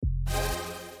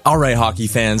All right, hockey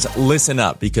fans, listen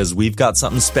up because we've got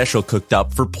something special cooked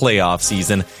up for playoff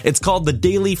season. It's called the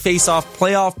Daily Face-Off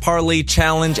Playoff Parlay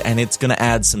Challenge, and it's going to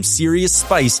add some serious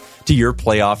spice to your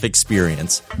playoff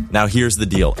experience. Now, here's the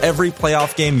deal. Every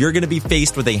playoff game, you're going to be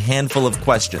faced with a handful of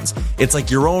questions. It's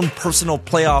like your own personal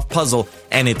playoff puzzle,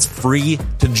 and it's free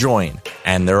to join.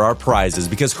 And there are prizes,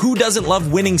 because who doesn't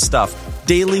love winning stuff?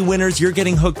 Daily winners, you're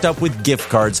getting hooked up with gift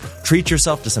cards. Treat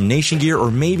yourself to some Nation gear or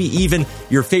maybe even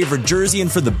your favorite jersey.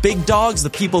 And for the big dogs, the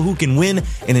people who can win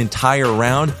an entire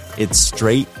round, it's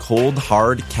straight, cold,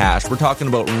 hard cash. We're talking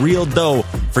about real dough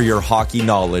for your hockey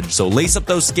knowledge. So lace up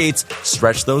those skates,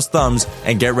 stretch those thumbs,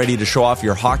 and get ready to show off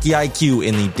your hockey IQ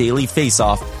in the Daily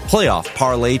Face-Off Playoff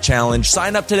Parlay Challenge.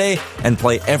 Sign up today and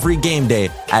play every game day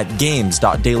at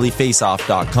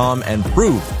games.dailyfaceoff.com and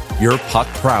prove your puck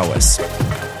prowess.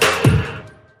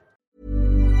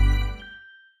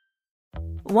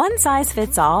 One size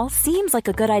fits all seems like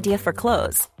a good idea for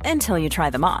clothes until you try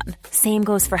them on. Same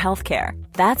goes for healthcare.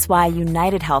 That's why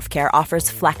United Healthcare offers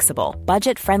flexible,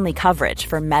 budget-friendly coverage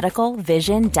for medical,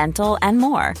 vision, dental, and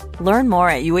more. Learn more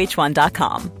at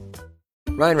uh1.com.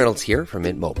 Ryan Reynolds here from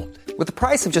Mint Mobile. With the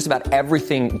price of just about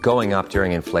everything going up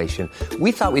during inflation,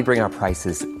 we thought we'd bring our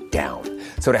prices down.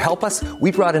 So to help us,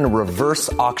 we brought in a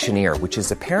reverse auctioneer, which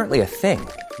is apparently a thing.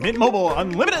 Mint Mobile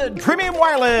Unlimited Premium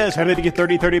Wireless. How to get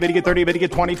 30, 30, bit to get 30, bit to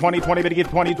get 20, 20, 20, bit to get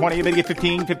 20, 20, bit to get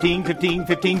 15, 15, 15,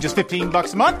 15, just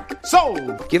 $15 a month?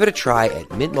 Sold! Give it a try at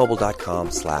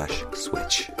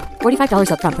mintmobile.com/switch.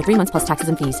 $45 up front for 3 months plus taxes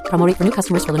and fees. Promo rate for new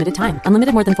customers for limited time.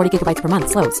 Unlimited more than 40 gigabytes per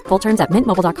month. Slows full terms at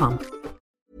mintmobile.com.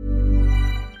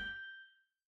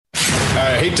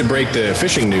 I hate to break the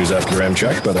fishing news after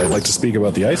Ramchek, but I'd like to speak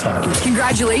about the ice hockey.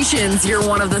 Congratulations. You're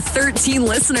one of the 13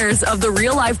 listeners of the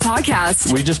Real Life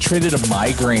podcast. We just traded a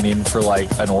migraine in for like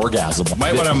an orgasm.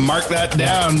 Might want to mark that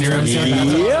down.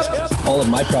 Yep. All of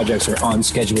my projects are on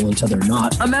schedule until they're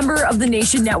not. A member of the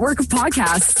Nation Network of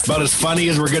Podcasts. About as funny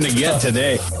as we're going to get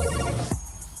today.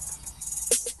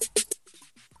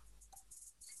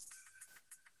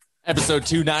 Episode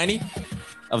 290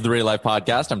 of the Real Life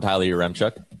Podcast. I'm Tyler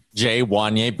Yaremchuk. Jay,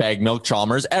 Wanye, Bag Milk,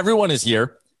 Chalmers. Everyone is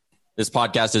here. This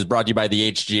podcast is brought to you by the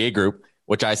HGA Group,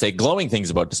 which I say glowing things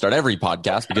about to start every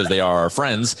podcast because they are our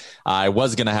friends. I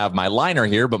was going to have my liner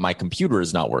here, but my computer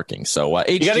is not working. So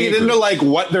HGA you got to get Group. into like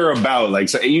what they're about. Like,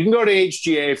 so you can go to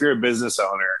HGA if you're a business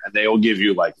owner and they will give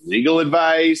you like legal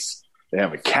advice. They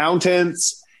have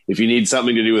accountants. If you need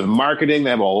something to do with marketing,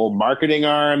 they have a whole marketing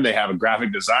arm. They have a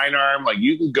graphic design arm. Like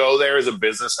you can go there as a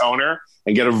business owner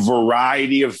and get a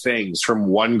variety of things from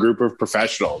one group of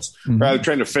professionals. Rather than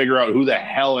trying to figure out who the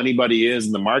hell anybody is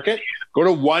in the market, go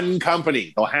to one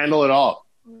company. They'll handle it all.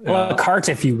 A la carte,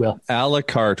 if you will. A la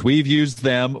carte. We've used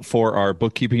them for our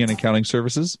bookkeeping and accounting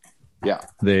services. Yeah.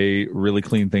 They really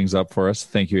clean things up for us.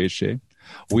 Thank you, HJ.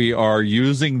 We are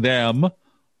using them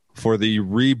for the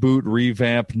reboot,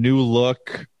 revamp, new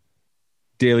look,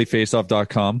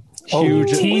 dailyfaceoff.com.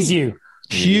 Tease you.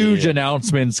 Huge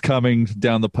announcements coming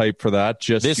down the pipe for that.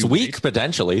 Just This week,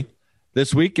 potentially.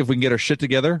 This week, if we can get our shit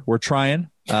together, we're trying.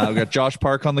 We got Josh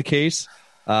Park on the case.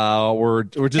 We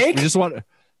just want.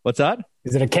 What's that?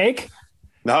 Is it a cake?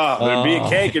 No, there'd be a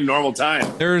cake in normal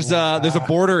time. There's a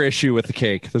border issue with the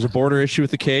cake. There's a border issue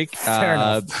with the cake.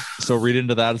 So read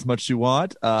into that as much as you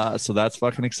want. So that's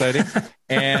fucking exciting.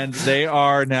 And they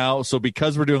are now. So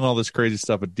because we're doing all this crazy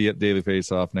stuff at Daily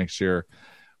Face Off next year,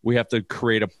 we have to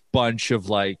create a bunch of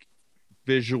like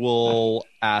visual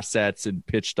assets and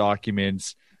pitch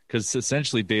documents because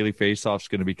essentially Daily Face Off is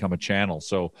going to become a channel.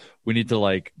 So we need to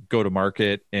like go to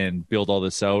market and build all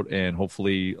this out and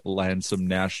hopefully land some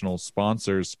national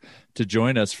sponsors to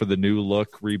join us for the new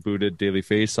look, rebooted Daily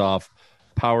Face Off.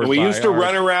 We used to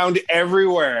run around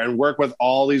everywhere and work with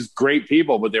all these great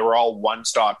people, but they were all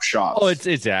one-stop shops. Oh,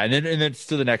 it's yeah, and it's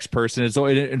to the next person.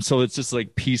 And so it's just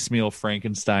like piecemeal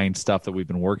Frankenstein stuff that we've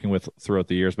been working with throughout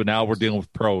the years. But now we're dealing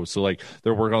with pros, so like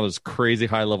they're working on this crazy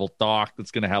high-level doc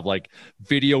that's going to have like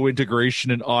video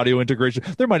integration and audio integration.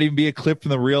 There might even be a clip from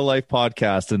the Real Life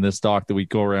podcast in this doc that we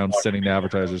go around sending to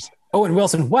advertisers. Owen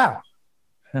Wilson, wow.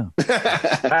 Yeah.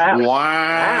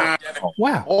 Wow.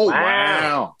 Wow. Oh,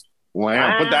 wow.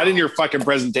 Wow. Put that in your fucking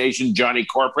presentation, Johnny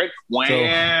Corporate. Wow.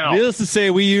 So, needless to say,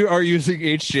 we are using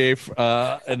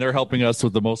HJ, and they're helping us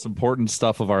with the most important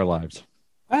stuff of our lives.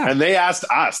 Wow. And they asked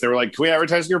us, they were like, can we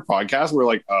advertise in your podcast? We're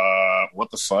like,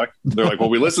 what the fuck? They're like, well,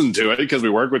 we listened to it because we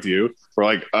work with you. We're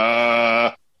like,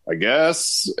 I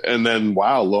guess. And then,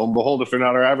 wow, lo and behold, if they're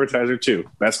not our advertiser too.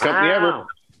 Best company ever.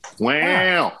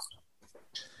 Wow.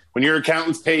 When your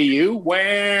accountants pay you,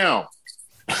 wow.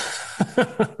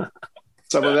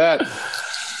 Some of that.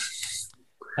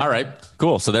 All right,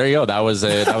 cool. So there you go. That was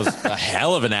a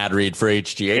hell of an ad read for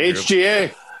HGA.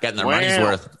 HGA getting their money's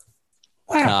worth.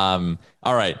 Wow.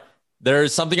 All right.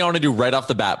 There's something I want to do right off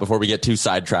the bat before we get too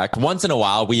sidetracked. Once in a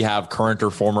while, we have current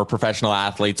or former professional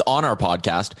athletes on our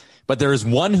podcast, but there is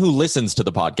one who listens to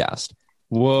the podcast.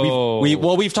 Whoa.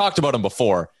 We've talked about him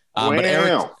before. But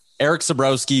Eric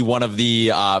Sabrowski, one of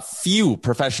the few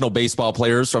professional baseball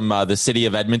players from the city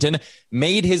of Edmonton,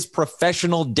 made his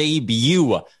professional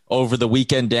debut over the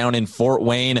weekend down in Fort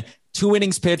Wayne. 2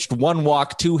 innings pitched, 1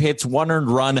 walk, 2 hits, 1 earned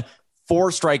run,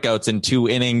 4 strikeouts in 2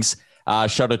 innings.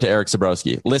 Shout out to Eric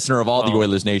Sabrowski, listener of all the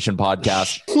Oilers Nation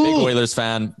podcasts, big Oilers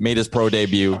fan, made his pro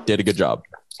debut, did a good job.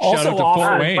 Also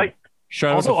offered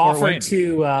Fort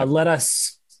to let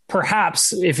us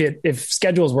perhaps, if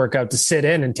schedules work out, to sit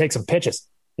in and take some pitches.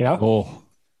 You know,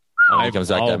 when he comes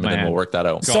back to Edmonton, we'll work that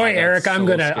out. Sorry, Eric,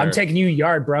 I'm taking you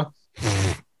yard, bro.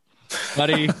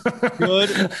 Buddy,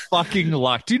 good fucking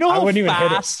luck. Do you know how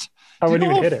fast? I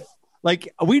wouldn't even hit it.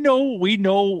 Like we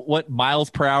know what miles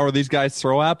per hour these guys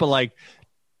throw at, but like,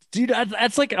 dude,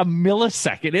 that's like a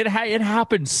millisecond. It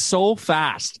happened so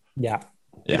fast. Yeah,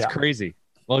 it's crazy.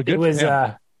 Well, good.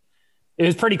 It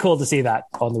was pretty cool to see that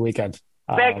on the weekend.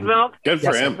 Thanks, Milk. Good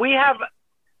for him. We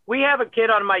have a kid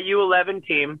on my U11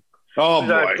 team. Oh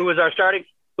who was our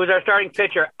starting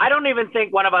pitcher. I don't even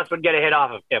think one of us would get a hit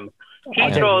off of him.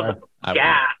 He throws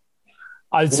gas.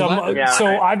 So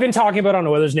I've been talking about on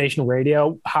Oilers Nation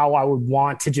Radio how I would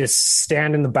want to just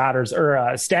stand in the batters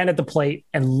or stand at the plate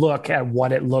and look at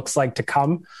what it looks like to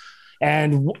come.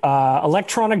 And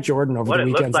Electronic Jordan over the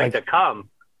weekend. What it looks like to come.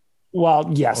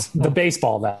 Well, yes, the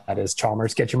baseball that is,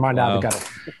 Chalmers. Get your mind out of the gutter.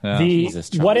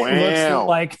 Yeah. What it looks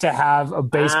like to have a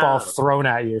baseball thrown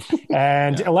at you.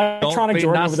 And Electronic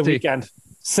Jordan over the weekend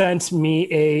sent me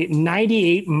a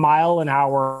 98 mile an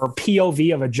hour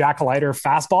POV of a Jack Leiter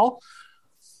fastball.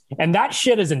 And that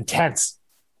shit is intense.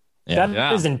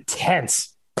 That is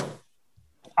intense.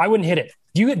 I wouldn't hit it.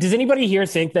 Does anybody here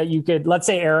think that you could, let's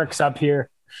say Eric's up here,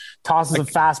 tosses a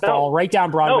fastball right down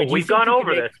Broadway. No, we've gone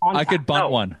over this. I could bunt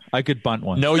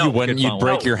one. No, you wouldn't. You'd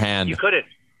break your hand. You couldn't.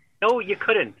 No, you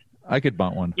couldn't. I could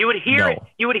bunt one. You would hear it.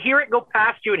 You would hear it go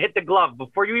past you and hit the glove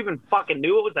before you even fucking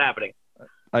knew what was happening.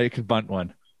 I could bunt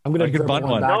one. I could bunt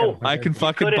one. No, I can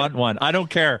fucking bunt one. I don't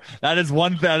care. That is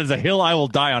a hill I will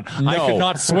die on. No. I could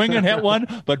not swing and hit one,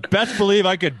 but best believe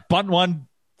I could bunt one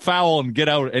foul and get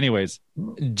out anyways.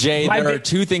 Jay, there are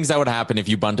 2 things that would happen if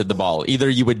you bunted the ball. Either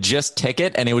you would just tick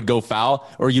it and it would go foul,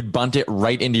 or you'd bunt it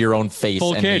right into your own face.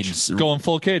 Full cage. Going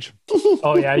full cage.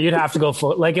 Oh, yeah. You'd have to go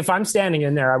full. Like, if I'm standing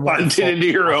in there, I want bunt it into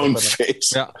your own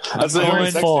face. Yeah. That's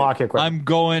full hockey equipment. I'm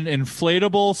going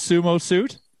inflatable sumo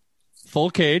suit, full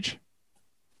cage,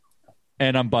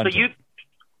 and I'm bunting. So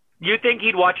you think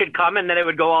he'd watch it come and then it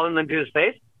would go all into his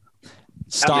face?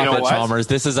 Stop it, Chalmers.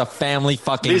 This is a family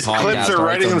fucking These podcast. These clips are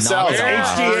writing themselves.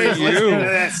 HGA is listening to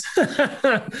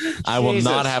this. I will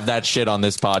not have that shit on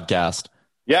this podcast.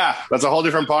 Yeah, that's a whole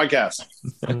different podcast.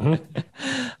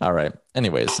 All right.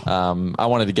 Anyways, I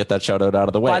wanted to get that shout out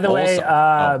of the way. By the way,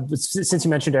 since you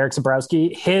mentioned Eric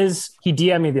Sabrowski, he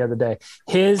DM'd me the other day.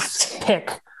 His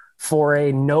pick for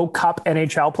a no cup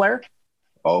NHL player.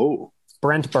 Oh,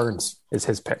 Brent Burns is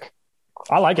his pick.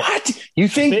 I like it. What? You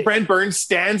think Brent Burns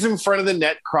stands in front of the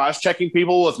net cross-checking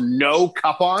people with no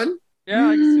cup on? Yeah,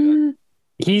 I can see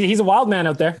that. He's a wild man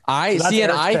out there. I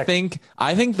think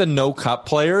the no cup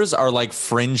players are like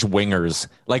fringe wingers,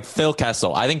 like Phil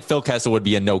Kessel. I think Phil Kessel would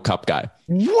be a no cup guy.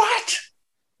 What?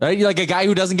 Right? Like a guy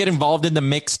who doesn't get involved in the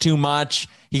mix too much.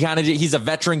 He's a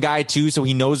veteran guy too, so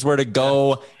he knows where to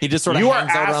go. He just sort of hangs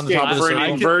out around the top of the circle.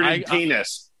 Inverted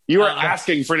penis. You are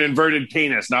asking for an inverted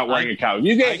penis, not wearing a cow.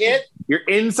 You get hit, your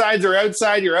insides are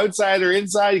outside, your outside are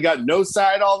inside, you got no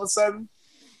side all of a sudden.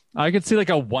 I could see like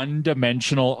a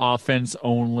one-dimensional offense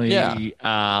only,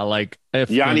 like if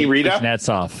Yanni Rita nets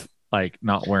off, like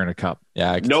not wearing a cup.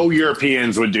 Yeah, no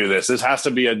Europeans would do this. This has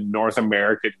to be a North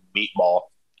American meatball.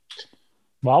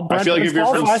 Well, I feel like if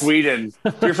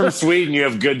you're from Sweden, you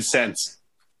have good sense.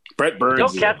 Brett Burns.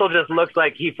 Phil Kessel just looks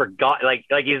like he forgot, like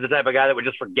he's the type of guy that would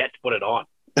just forget to put it on.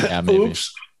 Yeah, maybe.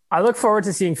 Oops. I look forward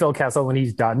to seeing Phil Kessel when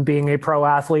he's done being a pro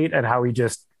athlete and how he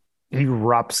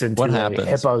erupts into a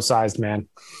hippo-sized man.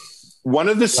 One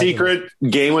of the secret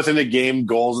game within a game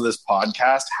goals of this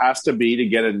podcast has to be to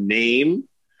get a name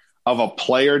of a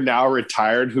player now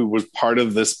retired who was part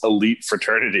of this elite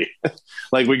fraternity.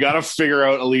 Like, we got to figure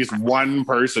out at least one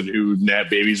person who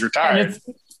baby's retired.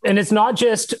 And it's not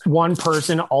just one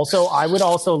person. Also, I would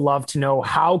also love to know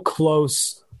how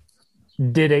close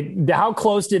did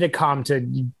it come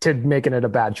to making it a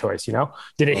bad choice? You know,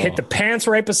 did it hit the pants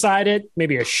right beside it?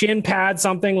 Maybe a shin pad,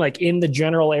 something like in the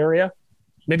general area.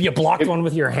 Maybe you blocked one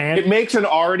with your hand. It makes an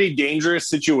already dangerous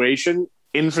situation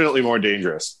infinitely more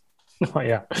dangerous. Oh,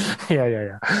 yeah.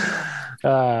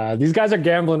 These guys are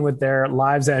gambling with their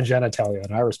lives and genitalia,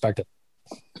 and I respect it.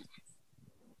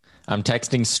 I'm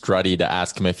texting Struddy to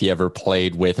ask him if he ever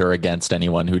played with or against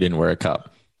anyone who didn't wear a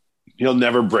cup. He'll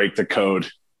never break the code.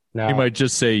 No. He might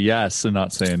just say yes and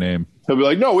not say a name. He'll be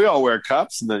like, no, we all wear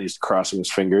cups. And then he's crossing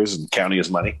his fingers and counting his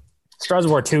money. Struz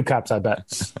wore 2 cups, I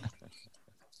bet.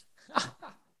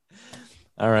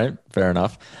 All right. Fair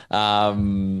enough.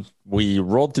 We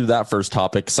rolled through that first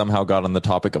topic, somehow got on the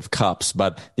topic of cups.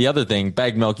 But the other thing,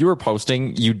 Bag Milk, you were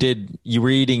posting, you were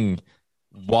eating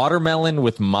watermelon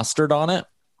with mustard on it.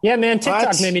 Yeah, man.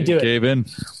 TikTok made me do it. Gave in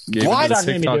the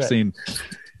TikTok scene.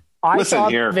 I saw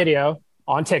a video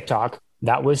on TikTok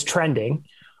that was trending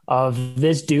of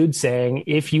this dude saying,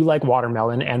 if you like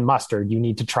watermelon and mustard, you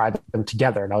need to try them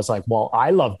together. And I was like, well,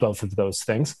 I love both of those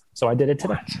things. So I did it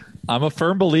today. I'm a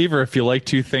firm believer if you like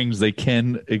two things, they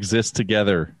can exist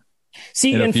together.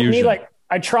 See, and for me, like,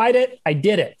 I tried it. I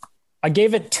did it. I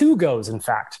gave it 2 goes, in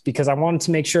fact, because I wanted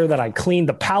to make sure that I cleaned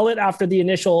the palate after the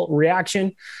initial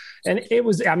reaction. And it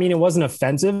wasn't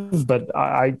offensive, but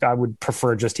I would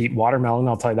prefer just to eat watermelon.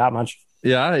 I'll tell you that much.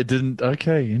 Yeah, it didn't.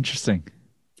 Okay, interesting.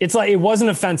 It's like, it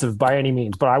wasn't offensive by any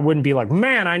means, but I wouldn't be like,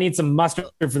 man, I need some mustard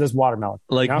for this watermelon.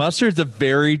 Like, you know? Mustard's a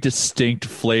very distinct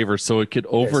flavor, so it could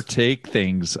overtake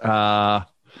things.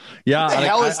 Yeah, what the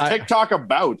hell is TikTok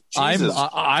about? Jesus.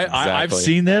 I've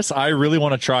seen this. I really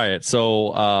want to try it.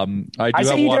 So I do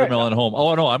have watermelon at home.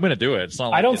 Oh no, I'm going to do it. It's not.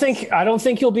 Like I don't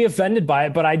think you'll be offended by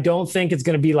it, but I don't think it's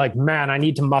going to be like, man, I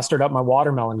need to mustard up my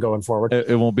watermelon going forward.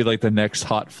 It won't be like the next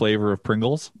hot flavor of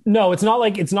Pringles. No, it's not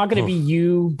going to be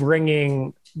you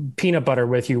bringing peanut butter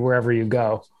with you wherever you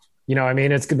go. You know what I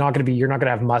mean? It's not going to be. You're not going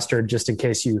to have mustard just in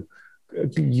case you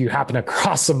happen to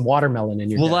cross some watermelon in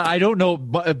your I don't know,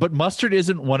 but mustard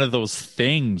isn't one of those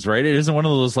things, right? It isn't one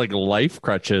of those like life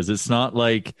crutches. It's not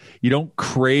like you don't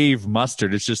crave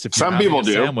mustard. It's just if some people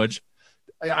do. Sandwich,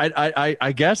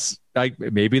 I guess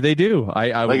maybe they do.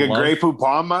 I like a Grey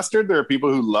Poupon mustard. There are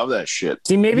people who love that shit.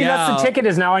 See, maybe that's the ticket.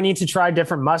 Is now I need to try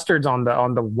different mustards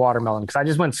on the watermelon because I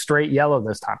just went straight yellow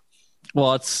this time.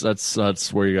 Well,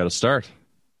 that's where you got to start.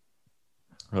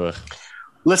 Ugh.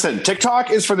 Listen, TikTok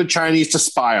is for the Chinese to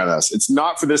spy on us. It's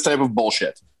not for this type of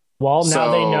bullshit. Well,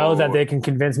 now they know that they can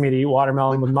convince me to eat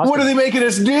watermelon with mustard. What are they making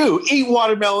us do? Eat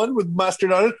watermelon with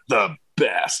mustard on it? The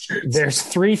bastards. There's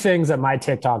 3 things that my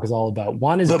TikTok is all about.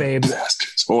 One is babes.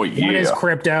 Bastards. Oh, yeah. One is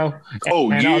crypto.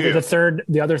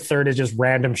 The other third is just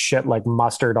random shit like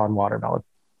mustard on watermelon.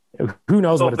 Who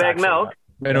knows what it's Bag Milk.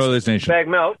 I know this nation. Bag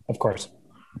Milk. Of course.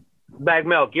 Bag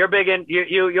Milk. You're big in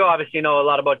you obviously know a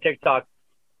lot about TikTok.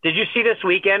 Did you see this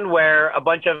weekend where a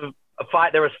bunch of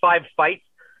there was 5 fights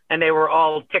and they were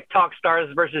all TikTok stars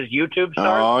versus YouTube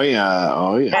stars? Oh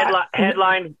yeah.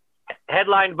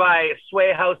 Headlined by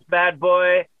Sway House Bad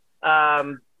Boy,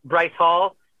 Bryce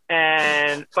Hall,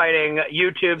 and fighting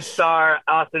YouTube star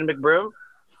Austin McBroom.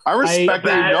 I respect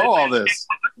that you know all this.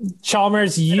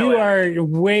 Chalmers, you are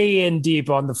way in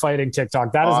deep on the fighting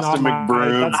TikTok. That is not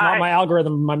my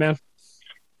algorithm, my man.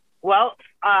 Well,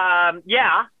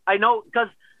 yeah, I know because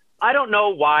I don't know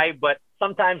why, but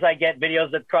sometimes I get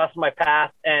videos that cross my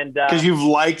path, and because you've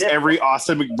liked every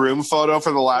Austin McBroom photo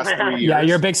for the last 3 years. Yeah,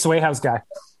 you're a big Sway House guy.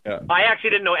 Yeah. I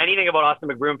actually didn't know anything about Austin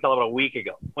McBroom until about a week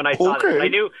ago when I saw this.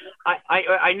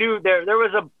 I knew there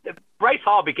was Bryce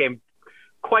Hall became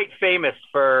quite famous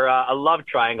for a love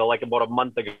triangle like about a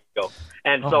month ago,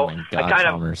 and so I kind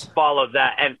of followed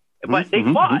that. But they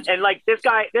fought, and like this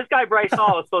guy Bryce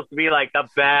Hall is supposed to be like the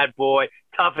bad boy,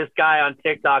 toughest guy on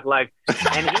TikTok, like,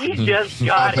 and he just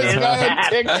got his ass.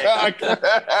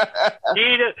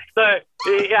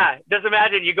 Just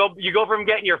imagine you go from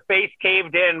getting your face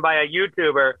caved in by a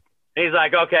YouTuber, and he's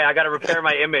like, okay, I got to repair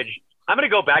my image. I'm going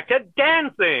to go back to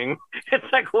dancing. It's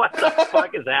like, what the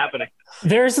fuck is happening?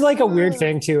 There's like a weird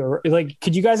thing too. Like,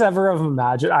 could you guys ever have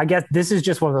imagined? I guess this is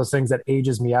just one of those things that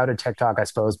ages me out of TikTok, I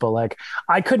suppose. But like,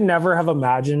 I could never have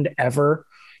imagined ever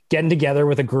getting together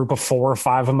with a group of 4 or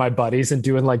 5 of my buddies and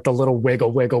doing like the little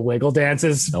wiggle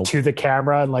dances to the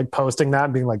camera and like posting that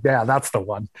and being like, yeah, that's the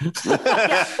one.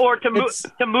 Or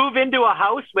to move into a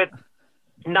house with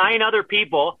 9 other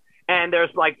people and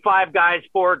there's like 5 guys,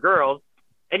 4 girls.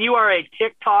 And you are a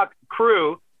TikTok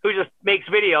crew who just makes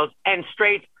videos and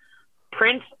straight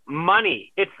prints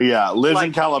money. Lives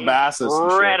in Calabasas.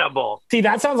 Incredible. See,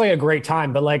 that sounds like a great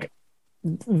time, but like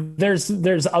there's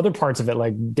other parts of it,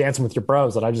 like dancing with your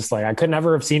bros, that I just like I could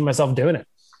never have seen myself doing it.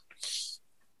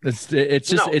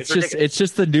 It's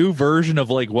just the new version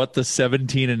of like what the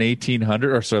 17 and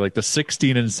 1800, or sorry, like the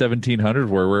 16 and 1700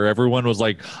 were, where everyone was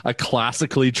like a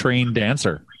classically trained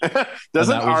dancer.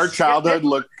 Doesn't our childhood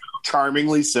look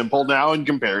charmingly simple now in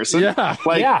comparison?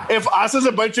 If us as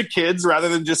a bunch of kids, rather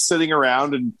than just sitting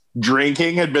around and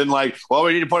drinking, had been like, well,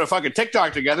 we need to put a fucking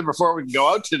TikTok together before we can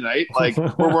go out tonight. Like,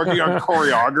 we're working on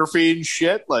choreography and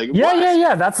shit. Like,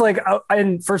 yeah. That's like,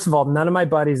 and first of all, none of my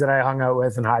buddies that I hung out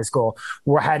with in high school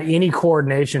had any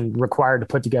coordination required to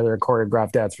put together a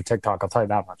choreographed dance for TikTok. I'll tell you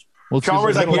that much. Well,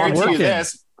 Chalmers, I guarantee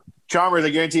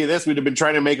you this. We'd have been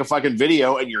trying to make a fucking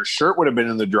video, and your shirt would have been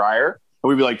in the dryer. And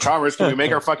we'd be like, Chalmers, can we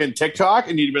make our fucking TikTok?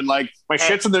 And you'd have been like, my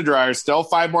shit's in the dryer. Still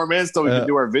 5 more minutes till we can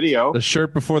do our video. The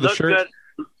shirt before the shirt. Good.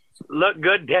 Look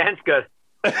good, dance good.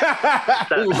 That's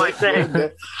my saying.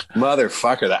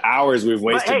 Motherfucker, the hours we've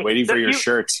wasted waiting for your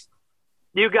shirts.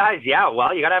 You guys, you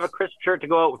got to have a crisp shirt to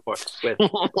go out with.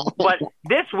 But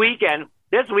this weekend,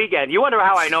 you wonder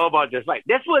how I know about this fight.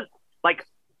 This was like,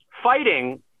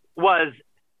 fighting was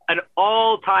an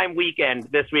all-time weekend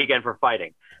this weekend for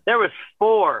fighting. There was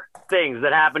 4 things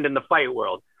that happened in the fight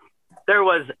world. There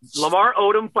was Lamar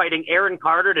Odom fighting Aaron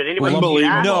Carter. Did anybody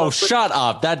believe? No, shut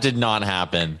up. That did not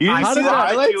happen. You didn't see the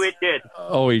highlights? It did.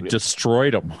 Oh, he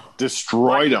destroyed him.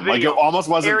 Like, it almost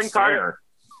wasn't fair.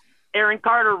 Aaron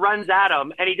Carter runs at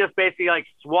him, and he just basically like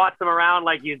swats him around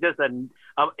like he's just an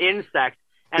insect,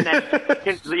 and then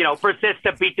persists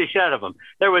to beat the shit out of him.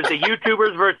 There was the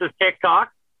YouTubers versus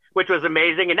TikTok, which was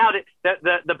amazing. And now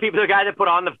the guy that put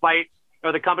on the fight,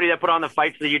 or the company that put on the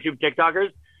fights for the YouTube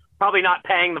TikTokers, probably not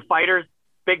paying the fighters.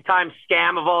 Big time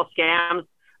scam of all scams.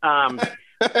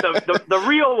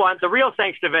 The real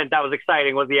sanctioned event that was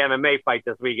exciting was the MMA fight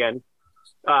this weekend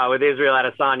with Israel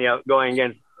Adesanya going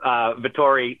against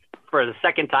Vettori for the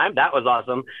second time. That was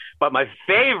awesome. But my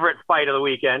favorite fight of the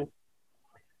weekend,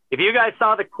 if you guys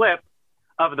saw the clip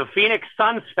of the Phoenix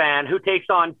Suns fan who takes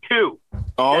on 2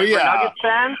 Nuggets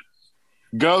fans.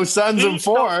 Go Suns in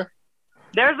 4.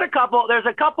 There's a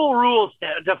couple rules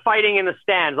to fighting in the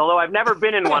stands. Although I've never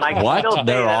been in one, I can still say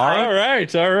there are. All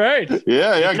right.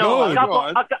 Yeah. No,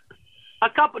 a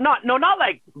couple. Not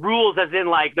like rules as in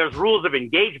like there's rules of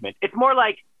engagement. It's more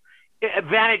like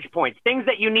vantage points, things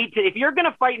that you need to. If you're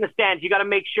going to fight in the stands, you got to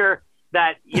make sure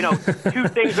that 2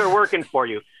 things are working for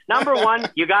you. Number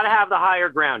 1, you got to have the higher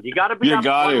ground. You got to be up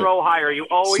 1 row higher. You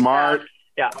always smart.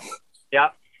 Yeah.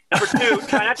 Number 2,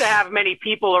 try not to have many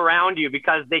people around you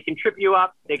because they can trip you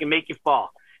up. They can make you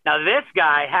fall. Now, this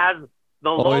guy has the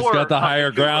lower. He's got the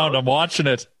higher ground. I'm watching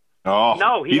it. Oh,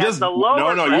 no, he has the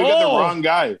lower. No, you got the wrong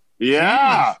guy.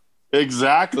 Yeah,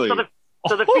 exactly.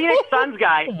 So the Phoenix Suns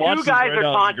guy, 2 guys are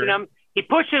taunting him. He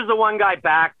pushes the one guy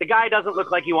back. The guy doesn't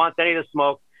look like he wants any of the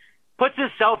smoke. Puts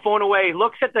his cell phone away,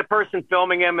 looks at the person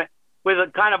filming him with a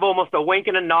kind of almost a wink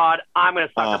and a nod. I'm going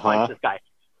to sucker punch this guy.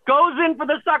 Goes in for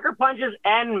the sucker punches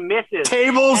and misses.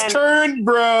 Tables turned,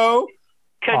 bro.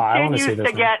 Continues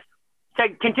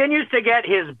to get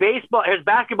his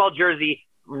basketball jersey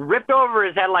ripped over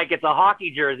his head like it's a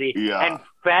hockey jersey and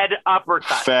fed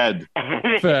uppercuts. Fed.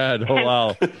 Oh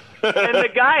wow. And the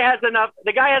guy has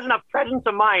enough presence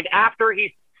of mind after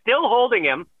he's still holding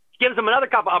him, gives him another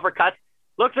couple uppercuts,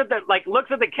 looks at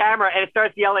the camera and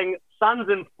starts yelling Suns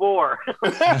in 4.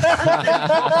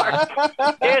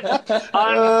 It's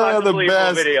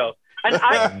unbelievable video. And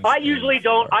I usually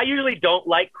don't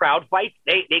like crowd fights.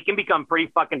 They can become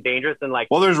pretty fucking dangerous and like.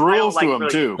 Well, there's rules to them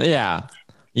too. Yeah,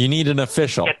 you need an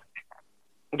official.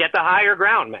 Get the higher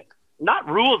ground, man. Not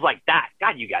rules like that.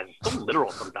 God, you guys are so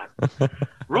literal sometimes.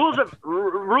 rules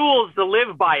to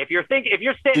live by. If you're sitting.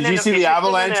 Did you see the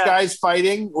Avalanche guys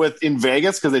fighting in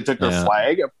Vegas because they took their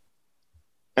flag?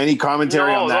 Any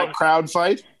commentary on that crowd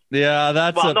fight? Yeah,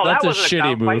 that's a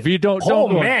shitty move. You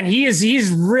don't. Man, he's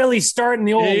really starting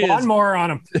the old lawnmower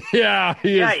on him. Yeah,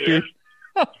 he is.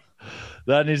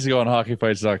 That needs to go on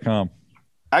hockeyfights.com.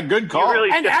 A good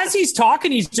call. And as he's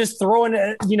talking, he's just throwing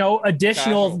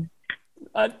additional.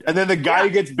 And then the guy who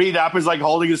gets beat up is like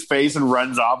holding his face and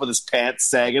runs off with his pants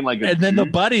sagging like. And then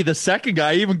the second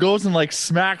guy, even goes and like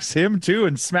smacks him too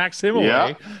and smacks him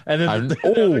away. And then the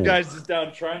other guy's just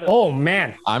down trying to. Oh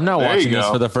man, I'm not watching this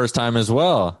for the first time as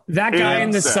well. That guy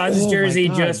in the Suns jersey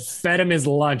just fed him his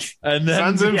lunch. And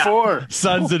then Suns in 4.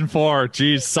 Suns in 4.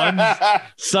 Jeez,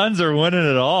 Suns are winning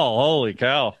it all. Holy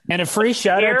cow! And a free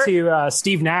shout out to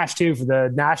Steve Nash too for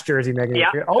the Nash jersey making it.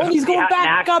 Oh, he's going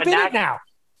back up in it now.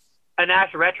 A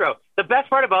Nash retro. The best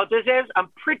part about this is I'm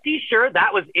pretty sure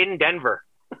that was in Denver.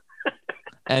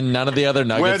 And none of the other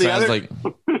Nuggets fans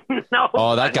No.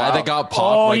 Oh, that guy that got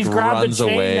popped he's grabbed runs the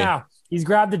chain away. Now. He's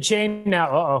grabbed the chain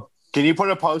now. Uh-oh. Can you put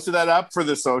a post of that up for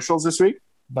the socials this week?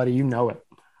 Buddy, you know it.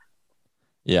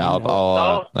 Yeah,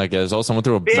 I'll like as well. Someone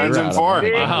threw a big,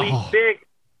 big,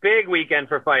 big weekend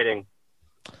for fighting.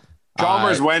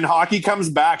 Chalmers, when hockey comes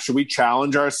back, should we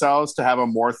challenge ourselves to have a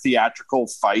more theatrical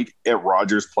fight at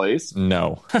Rogers Place?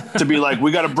 No. To be like,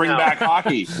 we got to bring back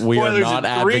hockey. We are not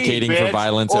advocating for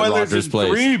violence at Rogers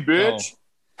Place. Bitch.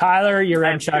 Tyler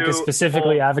Yaremchuk is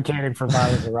specifically advocating for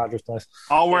violence at Rogers Place.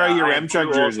 I'll wear a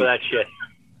Yaremchuk jersey. For that shit.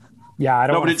 Yeah, I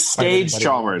don't. No, but it's staged,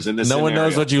 Chalmers. In this, no one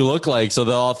knows what you look like, so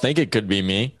they'll all think it could be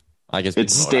me. I guess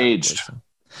it's staged.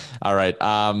 All right.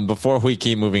 Before we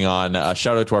keep moving on,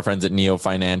 shout out to our friends at Neo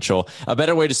Financial. A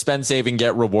better way to spend, save, and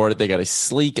get rewarded. They got a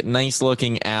sleek,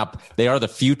 nice-looking app. They are the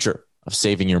future of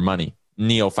saving your money.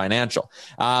 Neo Financial.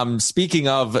 Speaking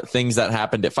of things that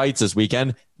happened at fights this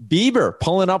weekend, Bieber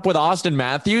pulling up with Austin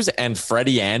Matthews and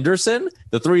Freddie Anderson.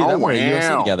 The three of them were at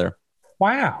UFC together.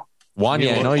 Wow.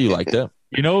 Wanya, I know you liked it.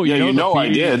 You know I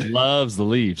did. Loves the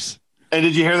Leafs. And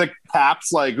did you hear the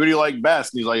caps like, who do you like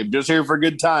best? And he's like, I'm just here for a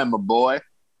good time, my boy.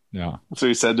 Yeah. So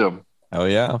he said to him. Oh,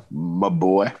 yeah. My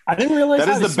boy. I didn't realize that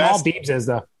how is the small best. Biebs is,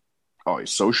 though. Oh,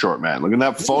 he's so short, man. Look at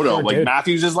that photo. Short, like dude.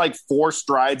 Matthews is like 4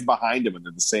 strides behind him and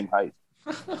they're the same height.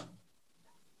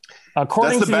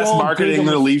 According That's the to best marketing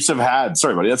Google, the Leafs have had.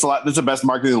 Sorry, buddy. That's the best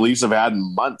marketing the Leafs have had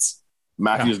in months.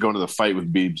 Matthews going to the fight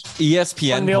with Biebs.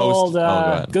 ESPN the post.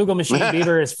 old Google machine,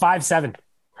 Bieber is 5'7".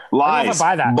 Lies.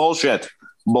 Buy that. Bullshit.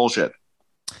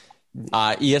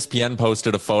 ESPN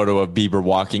posted a photo of Bieber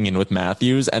walking in with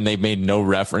Matthews, and they made no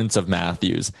reference of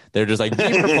Matthews. They're just like,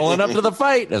 Bieber pulling up to the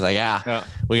fight. I was like,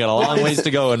 we got a long ways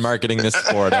to go in marketing this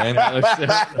sport.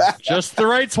 Just the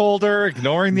rights holder,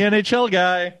 ignoring the NHL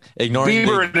guy. Ignoring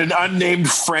Bieber and an unnamed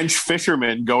French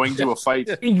fisherman going to a fight.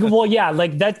 Well, yeah,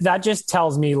 like that just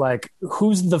tells me like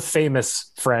who's the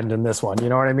famous friend in this one. You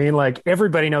know what I mean? Like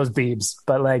everybody knows Biebs,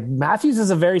 but like Matthews is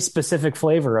a very specific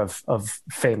flavor of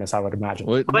famous, I would imagine.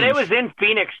 But it was in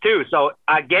Phoenix too, so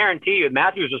I guarantee you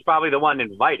Matthews was probably the one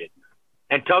invited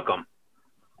and took him.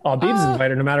 Oh, Biebs is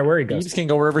invited no matter where he goes. Biebs can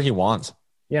go wherever he wants.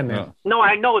 Yeah, man. No,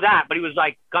 I know that, but he was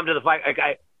like, "Come to the fight."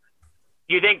 Like,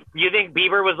 you think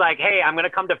Bieber was like, "Hey, I'm going to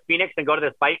come to Phoenix and go to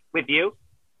this fight with you,"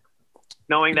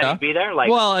 knowing that he'd be there? Like,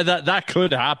 well, that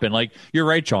could happen. Like, you're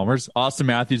right, Chalmers. Austin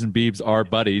Matthews and Biebs are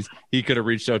buddies. He could have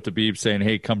reached out to Biebs saying,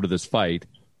 "Hey, come to this fight."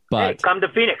 But hey, come to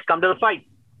Phoenix. Come to the fight.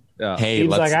 Yeah. Hey,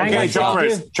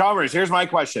 Chalmers, here's my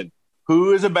question.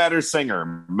 Who is a better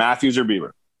singer, Matthews or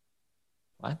Bieber?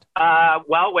 What?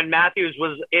 Well, when Matthews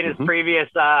was in his previous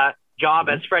job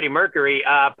as Freddie Mercury,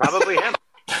 probably him.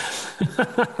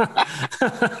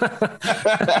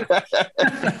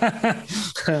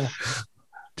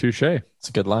 Touche. It's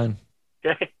a good line.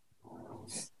 If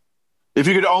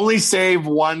you could only save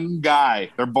one guy,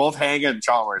 they're both hanging,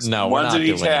 Chalmers. No, one's we're not in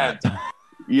each doing hand. that.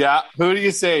 Yeah, who do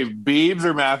you save, Biebs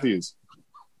or Matthews?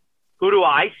 Who do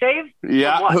I save?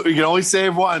 Yeah, you can only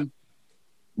save one.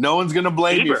 No one's going to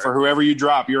blame you for whoever you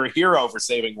drop. You're a hero for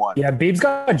saving one. Yeah, Biebs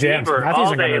got jammed. Bieber Matthews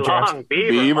all day long.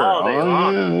 Bieber all day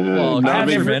long. Well,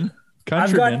 countryman.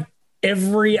 I've got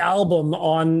every album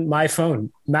on my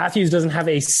phone. Matthews doesn't have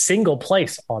a single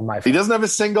place on my phone. He doesn't have a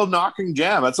single knocking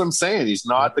jam. That's what I'm saying. He's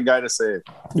not the guy to save.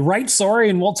 Write sorry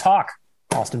and we'll talk,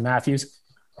 Austin Matthews.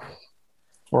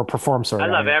 Or perform sorry. I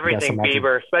love everything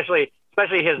Bieber, especially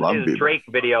his Drake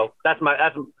video. That's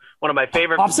one of my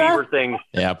favorite Bieber things.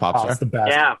 Yeah, Popstar. That's the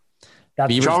best. Yeah.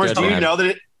 Chalmers, do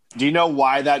you know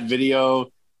why that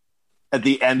video at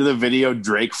the end of the video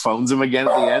Drake phones him again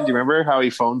at the end? Do you remember how he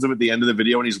phones him at the end of the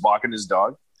video when he's walking his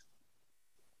dog?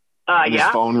 And his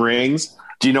phone rings.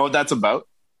 Do you know what that's about?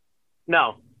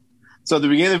 No. So at the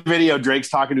beginning of the video, Drake's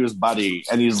talking to his buddy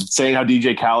and he's saying how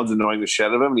DJ Khaled's annoying the shit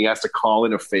out of him and he has to call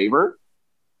in a favor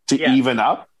to even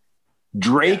up.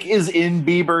 Drake is in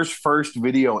Bieber's first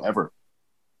video ever.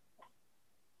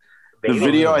 The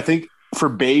video, I think, for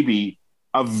Baby,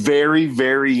 a very,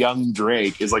 very young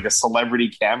Drake is like a celebrity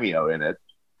cameo in it.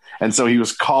 And so he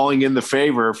was calling in the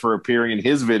favor for appearing in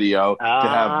his video to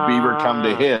have Bieber come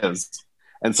to his.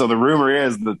 And so the rumor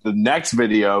is that the next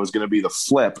video is going to be the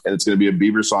flip and it's going to be a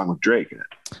Bieber song with Drake in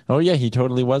it. Oh, yeah, he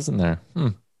totally was in there.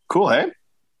 Cool, hey?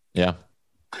 Yeah.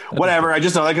 Whatever. I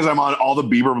just know that because I'm on all the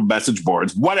Bieber message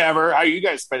boards. Whatever. How are you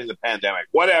guys spending the pandemic?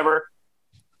 Whatever.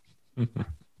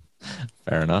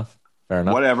 Fair enough.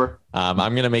 Whatever. I'm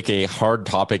going to make a hard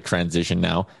topic transition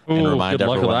now and remind good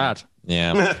luck everyone. with that.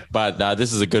 Yeah, but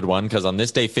this is a good one because on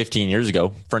this day 15 years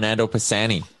ago, Fernando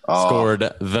Pisani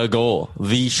scored the goal,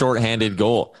 the shorthanded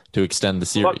goal to extend the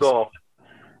series. What goal?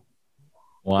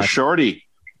 What? Shorty.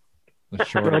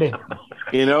 Shorty.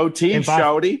 In OT,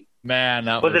 Shorty. Man,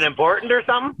 was it important or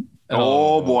something?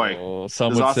 Oh boy. Does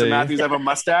Austin Matthews have a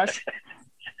mustache?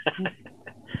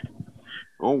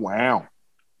 Oh wow.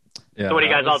 Yeah, so what are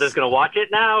you guys all just going to watch it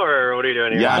now, or what are you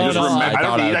doing here? Yeah, I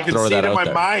don't need. I can see it in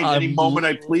my mind any moment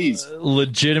I please.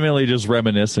 Legitimately just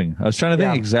reminiscing. I was trying to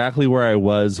think exactly where I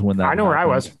was when that I know happened. where I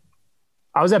was.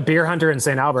 I was at Beer Hunter in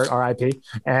St. Albert, RIP.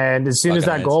 And as soon as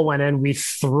that goal went in,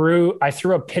 I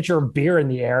threw a pitcher of beer in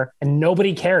the air, and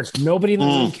nobody cared. Nobody in the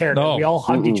room cared. No. We all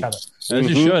hugged each other. As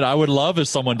you should. I would love if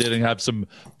someone did and have some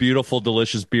beautiful,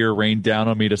 delicious beer rained down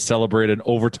on me to celebrate an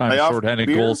overtime shorthanded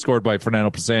goal scored by Fernando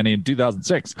Pisani in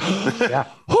 2006. Yeah.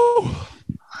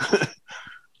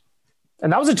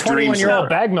 And that was a 21-year-old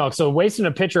bag milk, so wasting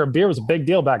a pitcher of beer was a big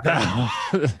deal back then.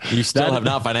 You still have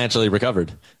not financially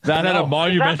recovered. That had a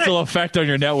monumental effect on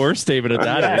your net worth statement at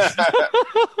that age.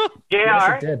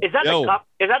 JR, is that the cup?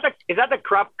 Is that the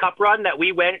cup run that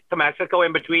we went to Mexico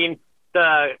in between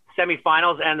the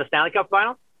semifinals and the Stanley Cup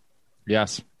final?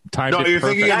 Yes. No, you're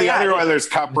thinking of the other Oilers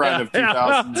Cup run of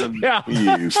 2000. You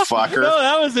fucker. No,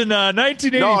 that was in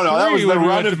 1983. No, that was the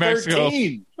run of Mexico.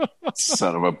 13.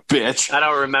 Son of a bitch. I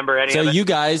don't remember any of it. So you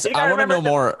guys, I want to know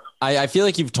more. I feel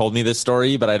like you've told me this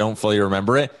story, but I don't fully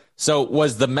remember it. So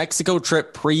was the Mexico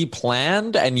trip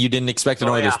pre-planned and you didn't expect an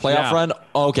Oilers playoff run?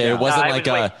 Okay, it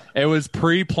wasn't it was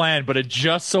pre-planned, but it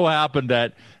just so happened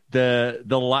that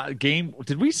the game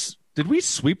did we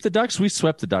sweep the Ducks? We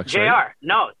swept the Ducks, JR, right?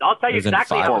 No, I'll tell you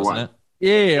exactly how it was.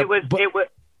 Yeah, it was.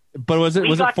 But was it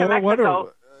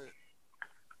 4-1?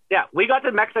 Yeah, we got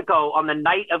to Mexico on the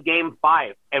night of Game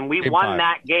 5, and we won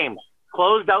that game,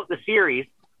 closed out the series.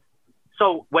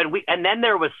 So then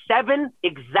there was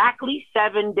exactly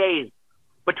 7 days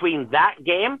between that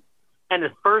game and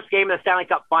the first game of the Stanley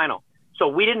Cup final. So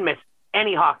we didn't miss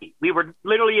any hockey. We were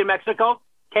literally in Mexico,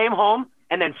 came home,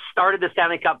 and then started the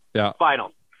Stanley Cup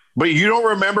final. But you don't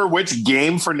remember which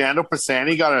game Fernando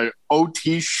Pisani got an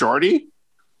OT shorty?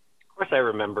 Of course I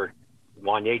remember.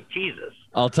 Wanye, Jesus.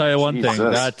 I'll tell you one thing.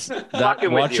 That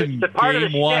watching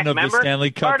game one of the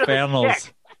Stanley Cup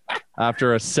finals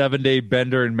after a 7-day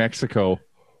bender in Mexico.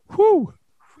 Whew.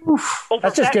 Well,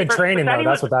 that's just good training, though.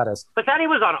 That's what that is. But then he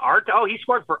was on our – he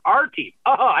scored for our team.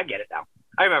 Oh, I get it now.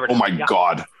 I remember. Oh, my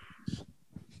God.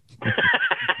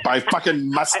 By fucking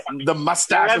the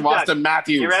mustache of Austin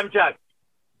Matthews. You're M-Jug.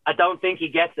 I don't think he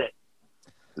gets it.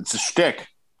 It's a shtick.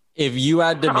 If you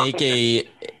had to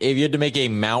make a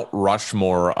Mount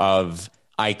Rushmore of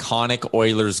iconic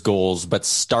Oilers goals, but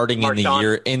starting in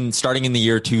the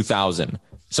year 2000.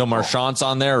 So Marchand's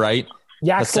on there, right?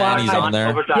 Yak slide on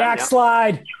there. Yak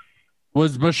slide.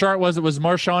 Was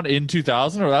Marchand in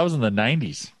 2000 or that was in the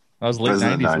 90s? That was late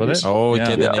 90s, wasn't it? Oh,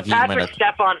 yeah.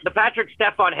 The Patrick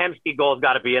Stefan Hemsky goal's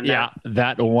got to be in there. Yeah,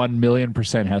 that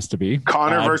 1,000,000% has to be.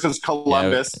 Connor versus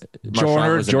Columbus.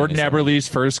 Jordan Eberle's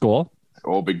first goal.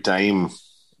 Oh, big time.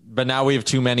 But now we have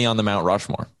too many on the Mount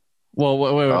Rushmore.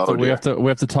 Well, we have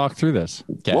to talk through this.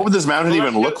 Okay. What would this mountain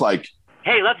even look like?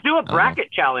 Hey, let's do a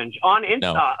bracket challenge on Insta.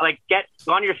 No. Get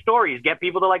on your stories, get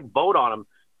people to vote on them.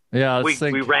 Yeah,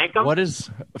 we rank them. What is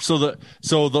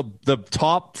the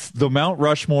top Mount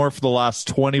Rushmore for the last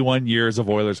 21 years of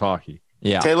Oilers hockey?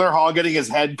 Yeah, Taylor Hall getting his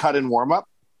head cut in warm up.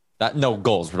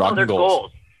 Goals. We're talking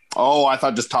goals. Oh, I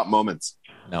thought just top moments.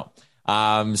 No.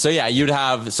 You'd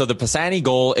have the Pisani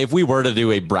goal. If we were to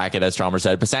do a bracket, as Stromer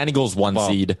said, Pisani goal's one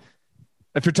seed.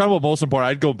 If you're talking about most important,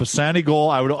 I'd go Pisani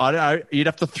goal. You'd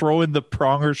have to throw in the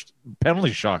Pronger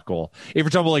penalty shot goal. If you're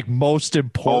talking about most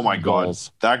important, oh my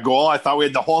goals. God, that goal! I thought we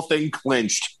had the whole thing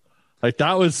clinched.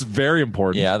 That was very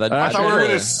important. Yeah, I thought we were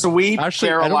going to sweep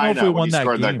Carolina. I don't know if we won that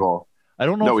game. That goal. I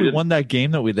don't know if we won that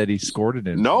game that he scored it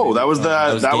in. No, that was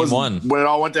one when it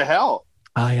all went to hell.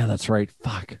 Oh yeah, that's right.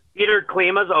 Fuck. Peter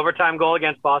Klima's overtime goal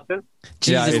against Boston.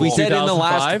 Jesus, we said in the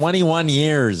last 21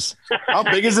 years. How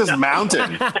big is this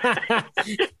mountain?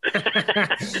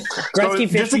 So,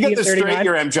 just to get this straight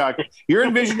here, M-Chuck, you're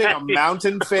envisioning a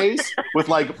mountain face with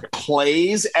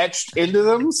plays etched into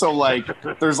them. So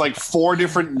there's 4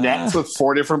 different nets with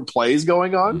 4 different plays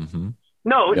going on. Mm-hmm.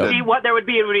 No, see what there would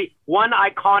be. It would be one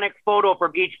iconic photo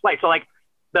from each play. So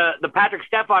the Patrick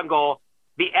Stefan goal,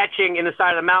 the etching in the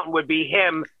side of the mountain would be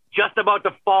him just about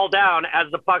to fall down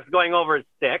as the puck's going over his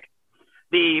stick.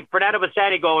 The Fernando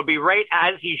Pisani goal would be right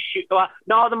as he's shooting.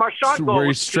 The Marchand goal would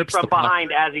be from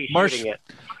behind as he's shooting it.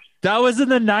 That was in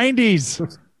the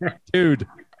 90s, dude.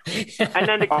 And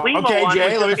then the Klima one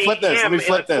Jay, would be him in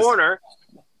the corner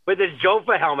with his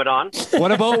Jofa helmet on.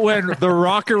 What about when the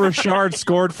Rocket Richard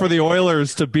scored for the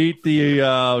Oilers to beat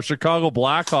the Chicago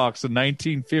Blackhawks in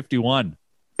 1951?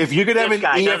 If you could have an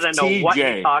EFT, doesn't know what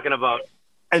Jay, he's talking about.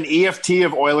 An EFT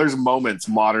of Oilers moments,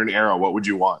 modern era, what would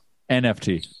you want?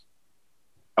 NFT.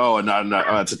 Oh, no,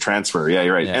 that's a transfer. Yeah,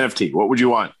 you're right. Yeah. NFT. What would you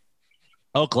want?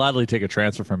 I'll gladly take a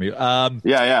transfer from you.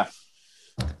 Yeah.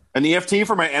 An EFT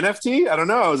for my NFT? I don't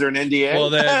know. Is there an NDA? Well,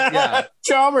 then, yeah.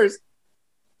 Chalmers.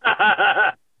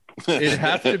 It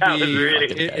has to be.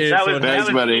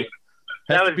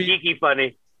 That was geeky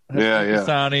funny. Yeah.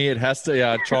 Sonny, it has to.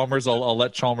 Yeah, Chalmers. I'll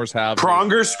let Chalmers have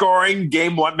Pronger scoring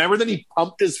game 1. Remember that he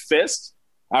pumped his fist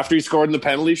after he scored in the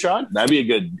penalty shot? That'd be a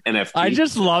good NFT. I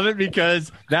just love it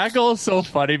because that goal is so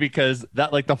funny because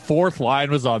that the fourth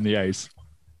line was on the ice.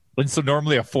 And so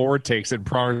normally a forward takes it, and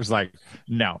Pronger's like,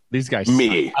 no, these guys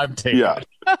suck. I'm taking it.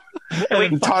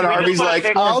 And Todd Harvey's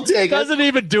like, I'll take it. Doesn't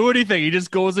even do anything. He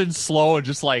just goes in slow and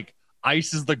just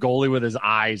ices the goalie with his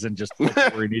eyes and just puts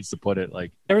it where he needs to put it.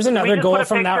 There was another goal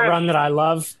from that run that I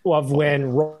love of when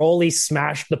Roley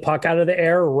smashed the puck out of the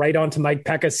air right onto Mike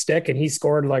Pekka's stick, and he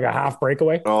scored a half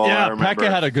breakaway. Oh, yeah, Pekka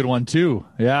had a good one too.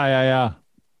 Yeah.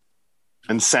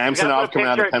 And Samsonov coming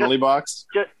out of the penalty box.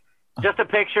 Just a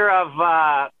picture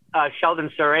of Sheldon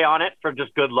Surrey on it for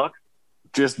just good look.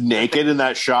 Just naked in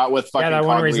that shot with fucking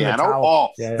Cogliano.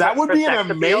 That would be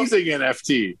an amazing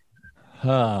NFT.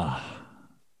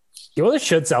 You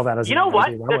should sell that as you know what?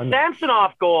 The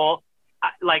Samsonov goal,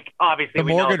 obviously the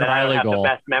we Morgan know that Riley I don't have goal. the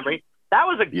best memory. That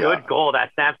was a good goal,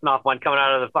 that Samsonov one coming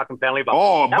out of the fucking penalty box.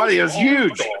 Oh, buddy, it was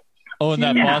huge. Goal. Oh, in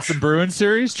that Boston Bruins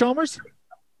series, Chalmers?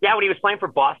 Yeah, when he was playing for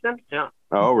Boston. Yeah.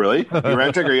 Oh, really?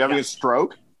 Rentic, are you having a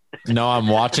stroke? No, I'm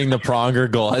watching the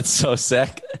Pronger goal. It's so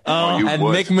sick. And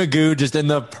Nick Magoo just in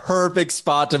the perfect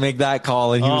spot to make that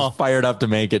call, and he was fired up to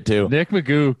make it too. Nick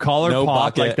Magoo, collar pop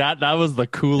bucket. like that. That was the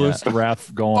coolest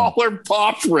ref going. Collar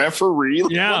popped referee.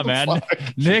 Yeah, man.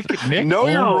 Nick. Know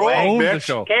your role, the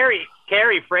show.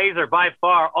 Kerry Fraser, by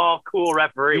far, all cool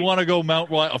referee. You want to go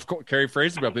of course, Kerry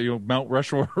Fraser, but you Mount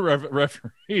Rushmore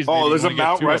referees. Oh, there's a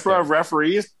Mount Rushmore of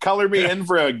referees. Color me in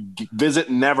for a visit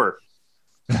never.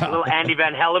 A little Andy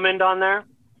Van Hellemond on there.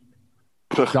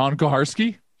 Don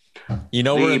Koharski. You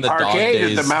know, we're in the dog parquet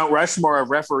days. The Mount Rushmore of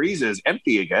referees is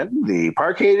empty again. The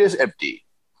parquet is empty.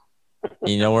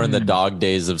 You know, we're in the dog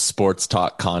days of sports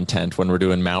talk content when we're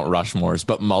doing Mount Rushmores,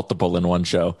 but multiple in one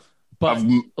show. But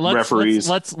referees.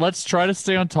 Let's try to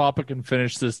stay on topic and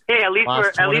finish this. Hey, at least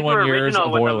we're original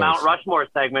with the Mount Rushmore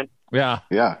segment. Yeah.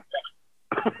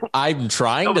 I'm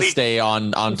trying to stay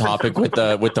on topic with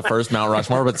the first Mount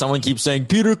Rushmore, but someone keeps saying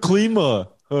Peter Klima.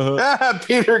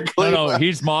 Peter Klima. No,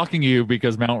 he's mocking you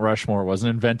because Mount Rushmore wasn't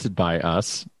invented by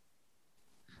us.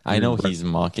 I know he's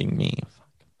mocking me.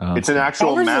 It's an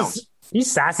actual mount.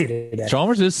 He's sassy today.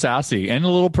 Chalmers is sassy and a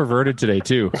little perverted today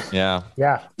too. Yeah.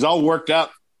 He's all worked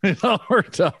up. It's all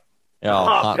worked up.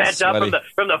 Yeah, bent up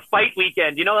from the fight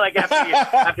weekend. You know,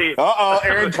 after you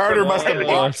Aaron Carter must have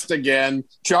boxed again.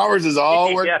 Chalmers is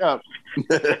all worked up.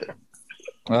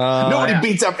 Nobody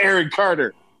beats up Aaron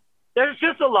Carter. There's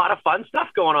just a lot of fun stuff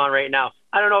going on right now.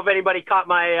 I don't know if anybody caught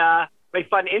my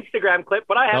fun Instagram clip,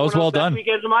 but I had one of the best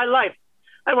weekends of my life.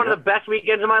 I had one of the best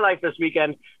weekends of my life this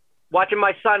weekend, watching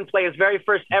my son play his very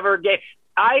first ever game.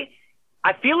 I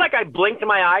feel like I blinked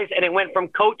my eyes and it went from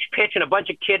coach pitch and a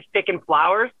bunch of kids picking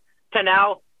flowers to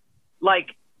now,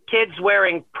 kids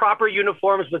wearing proper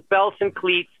uniforms with belts and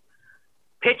cleats,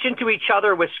 pitching to each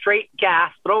other with straight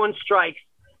gas, throwing strikes,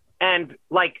 and,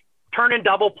 turning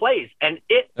double plays. And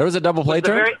there was a double play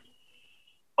turn?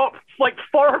 4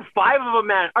 or 5 of them,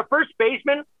 man. Our first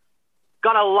baseman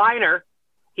got a liner.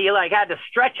 He, had to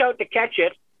stretch out to catch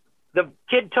it. The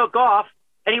kid took off,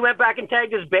 and he went back and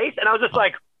tagged his base, and I was just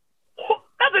like, oh,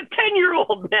 that's a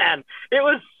 10-year-old, man. It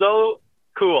was so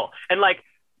cool. And,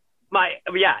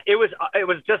 it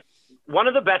was just one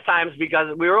of the best times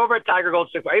because we were over at Tiger Gold.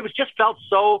 It was just felt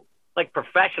so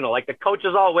professional. The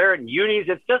coaches all wearing unis.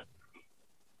 It's just,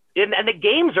 and the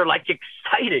games are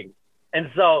exciting. And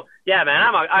so, yeah, man,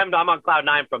 I'm on cloud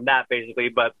 9 from that basically.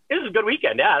 But it was a good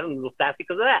weekend. Yeah, I'm a little sassy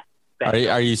because of that.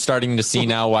 Are you starting to see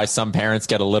now why some parents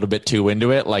get a little bit too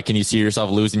into it? Can you see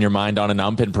yourself losing your mind on an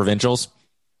ump in provincials?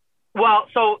 Well,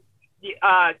 so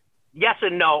yes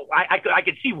and no. I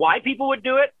could see why people would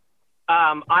do it.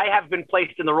 I have been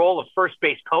placed in the role of first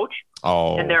base coach,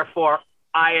 and therefore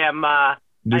I am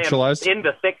neutralized. I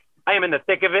am in the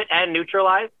thick of it and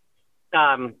neutralized.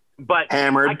 But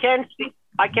hammered. I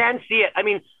can see it. I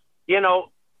mean,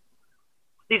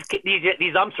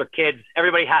 these umps are kids.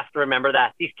 Everybody has to remember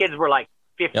that these kids were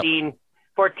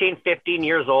 14, 15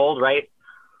 years old, right?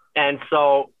 And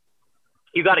so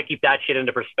you got to keep that shit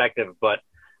into perspective. But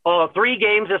 3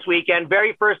 games this weekend,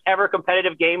 very first ever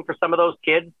competitive game for some of those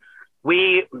kids.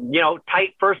 We,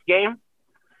 tight first game.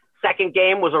 Second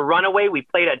game was a runaway. We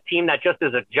played a team that just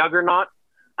is a juggernaut.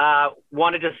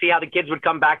 Wanted to see how the kids would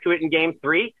come back to it in game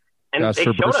 3. And they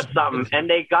showed us something, and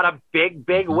they got a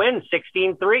big win,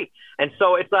 16-3. And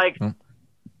so it's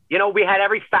we had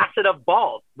every facet of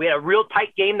ball. We had a real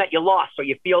tight game that you lost, so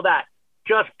you feel that.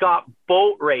 Just got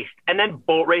boat raced, and then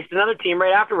boat raced another team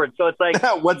right afterwards. So it's like,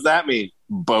 what's that mean?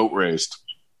 Boat raced.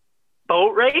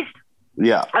 Boat raced?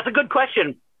 Yeah, that's a good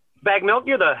question. Bag Milk,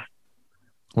 you're the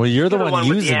one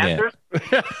using it.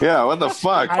 Yeah, what the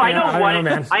fuck? I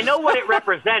know what it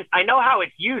represents. I know how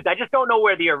it's used. I just don't know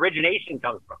where the origination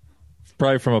comes from.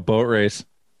 Probably from a boat race.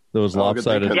 Those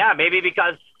lopsided. Yeah, maybe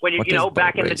because when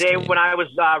back in the day when I was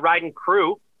riding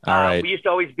crew, we used to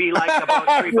always be like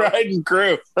about 3 riding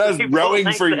crew. That's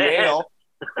rowing for Yale.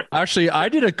 Actually, I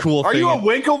did a cool thing. Are you a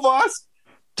Winklevoss?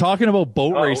 Talking about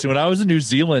boat racing, when I was in New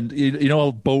Zealand, you know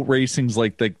how boat racing's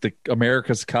like the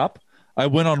America's Cup? I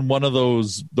went on one of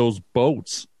those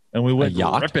boats and we went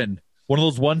ripping. One of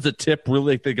those ones that tip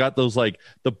really, they got those like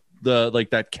the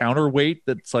that counterweight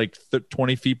that's like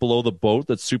 20 feet below the boat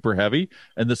that's super heavy,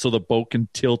 and so the boat can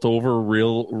tilt over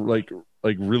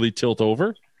really tilt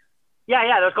over.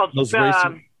 Yeah, they're called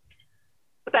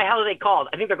what the hell are they called?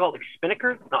 I think they're called like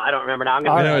spinnakers. No, I don't remember now.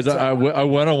 Anyways, I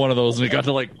went on one of those and we got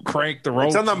to like crank the rope.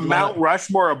 It's on the Mount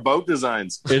Rushmore of boat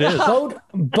designs. It is.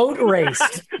 boat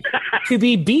raced. To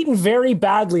be beaten very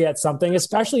badly at something,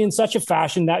 especially in such a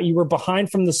fashion that you were behind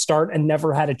from the start and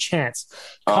never had a chance,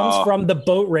 comes from the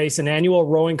boat race, an annual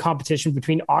rowing competition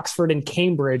between Oxford and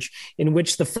Cambridge, in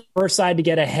which the first side to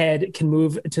get ahead can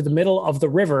move to the middle of the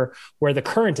river where the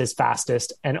current is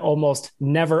fastest and almost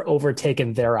never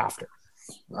overtaken thereafter.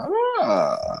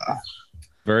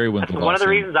 Very Winklevoss. One of the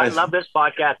reasons I love this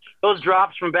podcast, those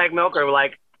drops from Bag Milk are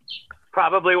like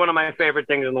probably one of my favorite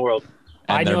things in the world.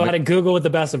 I know how to Google with the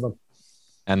best of them.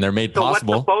 And they're made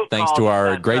possible thanks to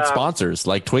our great sponsors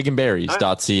like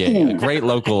twigandberries.ca, a great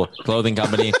local clothing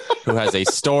company who has a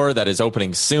store that is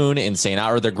opening soon in St.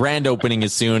 Albert. Their grand opening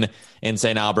is soon in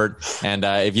St. Albert. And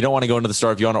if you don't want to go into the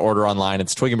store, if you want to order online,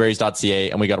 it's twigandberries.ca.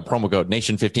 And we got a promo code,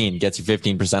 Nation15, gets you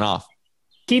 15% off.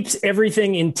 Keeps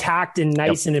everything intact and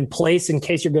nice and in place in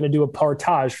case you're going to do a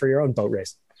portage for your own boat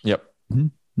race. Yep.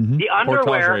 Mm-hmm. The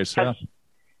underwear,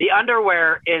 the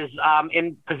underwear is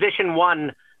in position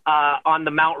 1 on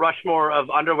the Mount Rushmore of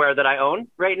underwear that I own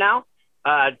right now.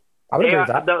 I would agree with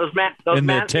that. Those in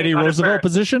the Teddy Roosevelt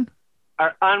position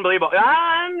are unbelievable.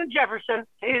 Jefferson.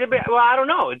 Well, I don't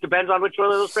know. It depends on which one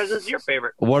of those presidents is your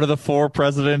favorite. What are the 4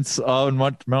 presidents on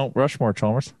Mount Rushmore,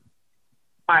 Chalmers?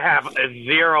 I have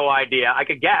zero idea. I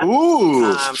could guess.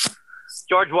 Ooh.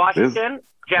 George Washington,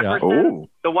 Jefferson,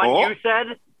 the one you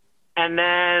said, and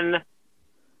then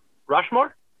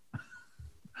Rushmore.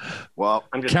 Well,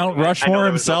 I'm just Count Rushmore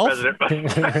himself.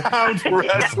 Count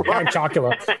Rushmore.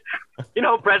 Chocula.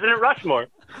 President Rushmore.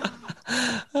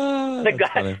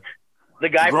 The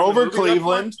guy. Grover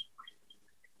Cleveland.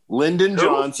 Lyndon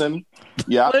Johnson.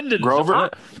 Yeah.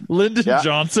 Lyndon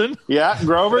Johnson. Yeah.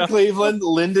 Grover Cleveland,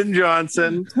 Lyndon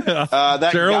Johnson. That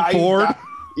Gerald guy Ford.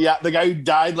 The guy who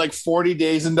died like 40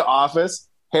 days into office.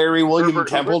 Harry William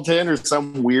Templeton or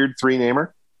some weird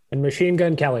 3-namer. And Machine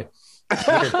Gun Kelly.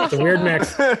 It's a weird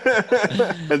mix.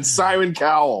 And Simon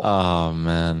Cowell. Oh,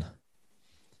 man.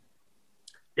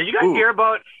 Did you guys hear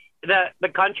about the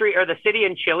country or the city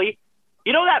in Chile?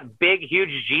 You know that big, huge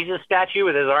Jesus statue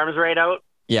with his arms right out?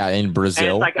 Yeah, in Brazil.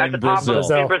 And it's like at the top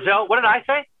in Brazil. What did I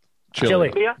say?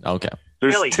 Chile. Okay.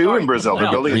 There's Chile, 2 in Brazil. They're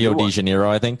building Rio de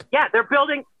Janeiro, I think. Yeah, they're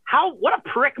building. What a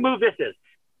prick move this is.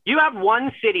 You have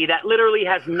one city that literally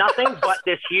has nothing but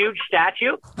this huge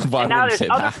statue. Why and now would there's say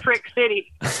other that? prick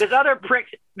city. There's other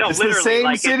pricks. No, it's literally. the same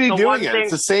like, city it's the doing it.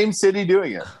 It's the same city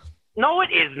doing it. No,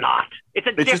 it is not. It's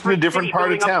just in a different city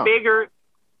part of doing town.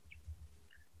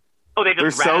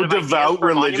 They're so devout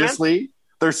religiously.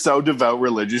 They're so devout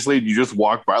religiously. You just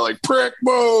walk by like, prick,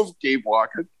 move, keep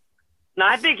walking. No,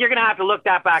 I think you're going to have to look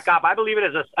that back up. I believe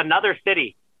it is another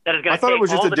city that is going to. I thought it was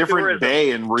just a different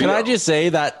day in Rio. Can I just say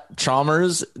that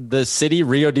Chalmers, the city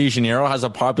Rio de Janeiro, has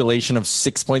a population of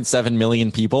 6.7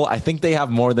 million people. I think they have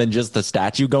more than just the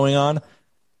statue going on. It's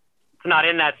not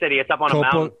in that city. It's up on a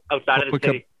mountain outside of the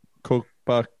city.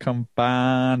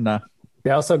 Copacabana. They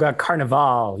also got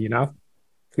Carnival,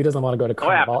 Who doesn't want to go to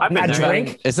Carnival? Oh, yeah. That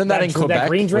drink? Isn't that in Quebec? That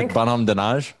green drink? With Bonhomme de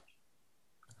Nage?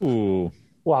 Ooh.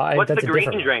 Well, what's that's the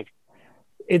green drink?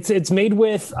 It's made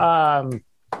with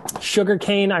sugar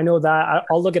cane. I know that.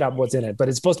 I'll look it up what's in it, but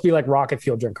it's supposed to be like Rocket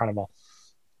Fuel during Carnival.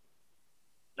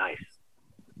 Nice.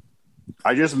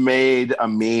 I just made a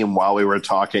meme while we were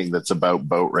talking that's about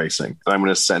boat racing, and I'm going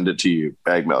to send it to you,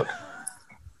 Bag Milk.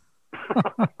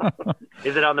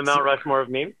 Is it on the Mount Rushmore of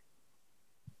memes?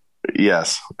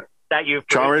 Yes. That you've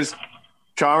Chalmers,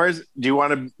 do you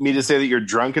want me to say that you're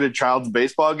drunk at a child's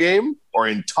baseball game or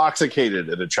intoxicated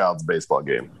at a child's baseball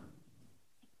game?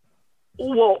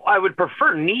 Well, I would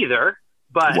prefer neither,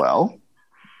 but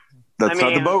That's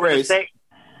not the boat race.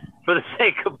 For the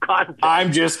sake of content.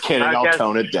 I'm just kidding. I'll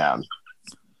tone it down.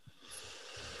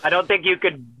 I don't think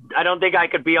I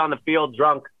could be on the field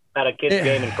drunk at a kid's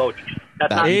game and coach.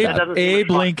 Abe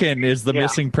Lincoln is the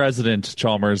missing president,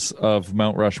 Chalmers, of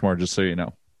Mount Rushmore, just so you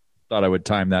know. Thought I would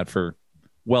time that for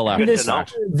well after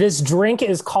this drink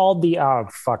is called the I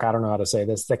don't know how to say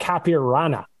this. The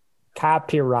Capirana.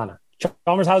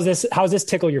 Chalmers, how's this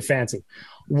tickle your fancy?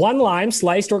 1 lime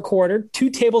sliced or quartered, 2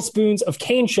 tablespoons of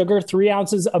cane sugar, 3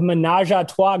 ounces of Menage a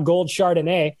Trois Gold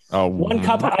Chardonnay, 1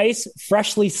 cup of ice,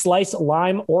 freshly sliced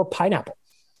lime or pineapple.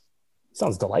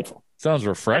 Sounds delightful. Sounds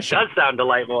refreshing. It does sound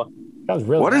delightful. Sounds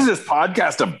really What is this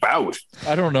podcast about?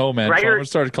 I don't know, man. Chalmers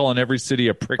started calling every city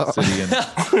a prick city, and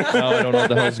now I don't know what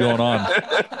the hell's going on.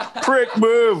 Prick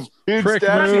move. Prick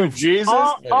move. Jesus.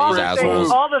 All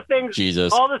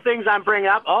the things I'm bringing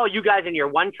up. Oh, you guys in your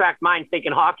one-track mind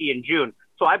thinking hockey in June.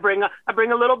 So I bring a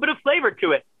little bit of flavor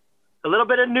to it. A little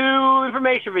bit of new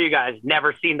information for you guys.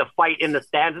 Never seen the fight in the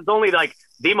stands. It's only like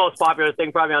the most popular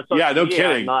thing probably on social media. Yeah, no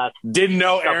kidding. Didn't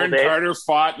know Aaron Carter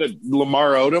fought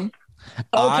Lamar Odom.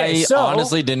 I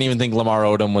honestly didn't even think Lamar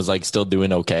Odom was like still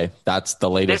doing okay. That's the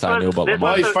latest I knew about Lamar.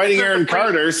 Well, he's fighting Aaron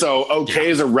Carter, so okay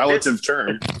is a relative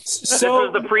term. This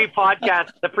was the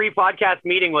pre-podcast. The pre-podcast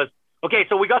meeting was, okay,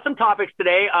 so we got some topics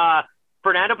today.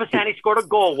 Fernando Pisani scored a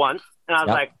goal once, and I was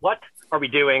like, what are we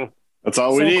doing? That's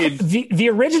all we need. The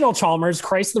original Chalmers,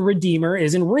 Christ the Redeemer,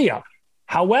 is in Rio.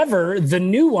 However, the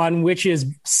new one, which is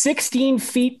 16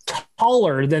 feet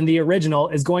taller than the original,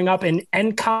 is going up in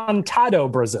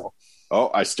Encantado, Brazil.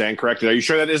 Oh, I stand corrected. Are you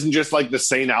sure that isn't just like the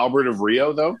St. Albert of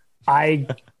Rio, though? I'm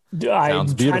trying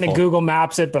to Google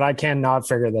Maps it, but I cannot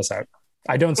figure this out.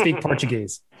 I don't speak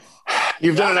Portuguese.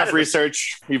 You've done enough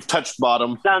research. You've touched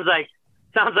bottom. Sounds like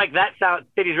that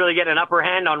city's really getting an upper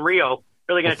hand on Rio.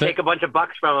 Really going to take a bunch of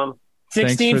bucks from them.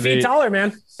 16 feet taller,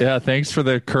 man. Yeah, thanks for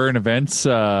the current events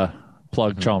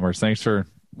plug, Chalmers. Thanks for.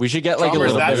 We should get like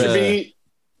Chalmers, a little bit.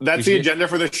 That's the agenda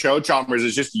for the show, Chalmers.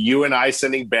 Is just you and I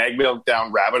sending bag milk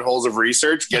down rabbit holes of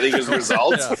research, getting his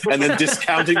results, and then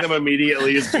discounting them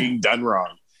immediately as being done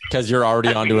wrong. Because you're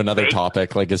already onto another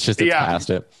topic. Like it's past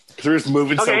it. They're just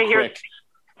moving so quick.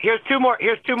 Here's two more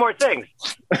things.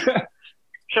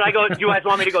 Should I go? Do you guys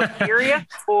want me to go serious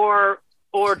or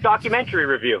documentary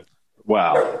review?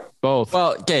 Wow. Both.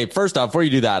 Well, okay, first off, before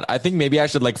you do that, I think maybe I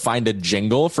should like find a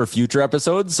jingle for future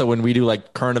episodes. So when we do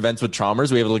like current events with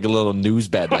Chalmers, we have like a little news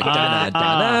bed. Like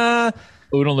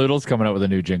Oodle Noodle's coming out with a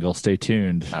new jingle. Stay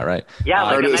tuned. All right. Yeah,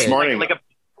 I heard it this morning. Like a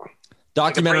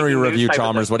documentary review,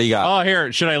 Chalmers. What do you got? Oh,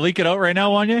 here. Should I leak it out right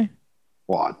now, Wanye?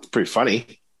 Well, it's pretty funny.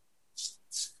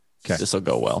 Okay. This will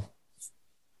go well.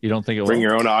 You don't think it will? Bring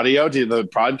your own audio to the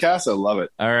podcast? I love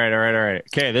it. All right.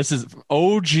 Okay, this is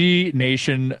OG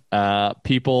Nation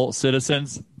people,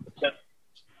 citizens.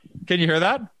 Can you hear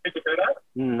that?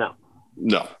 No.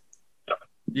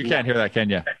 You can't hear that, can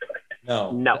you?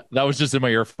 No. That was just in my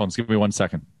earphones. Give me 1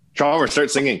 second. Chalmers, start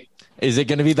singing. Is it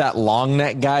going to be that long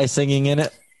neck guy singing in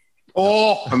it?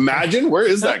 Oh, imagine. Where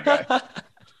is that guy? Can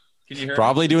you hear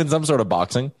Probably doing some sort of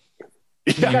boxing.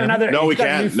 Yeah. No, we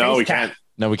can't. No, we can't.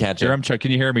 No, we can't. Jeremchuk, can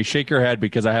you hear me? Shake your head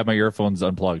because I have my earphones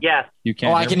unplugged. Yeah. You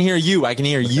can't. I can hear you. I can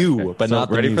hear you, but so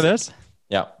not ready for this?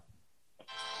 Yeah.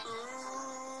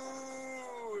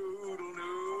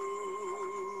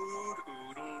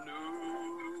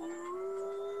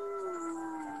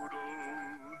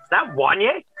 Is that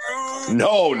Wanye?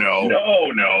 No.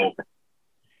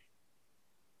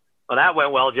 Well, that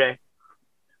went well, Jay.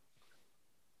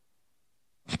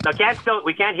 No,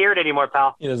 we can't hear it anymore,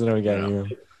 pal. He doesn't know we got you.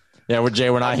 Yeah, Jay,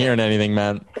 we're not hearing anything,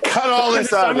 man. Cut all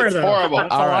this out. It's horrible.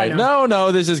 All right.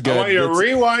 No, this is good. I want you to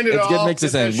rewind it all. It's good mix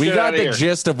of things. We got the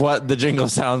gist of what the jingle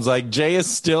sounds like. Jay is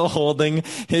still holding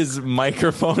his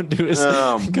microphone to his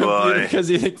computer because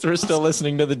he thinks we're still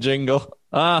listening to the jingle.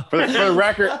 For the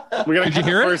record, we got to get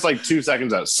the first like 2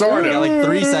 seconds out. Sort of. Like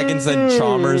 3 seconds, then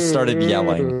Chalmers started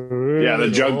yelling. Yeah, the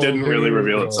joke didn't really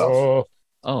reveal itself.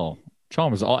 Oh,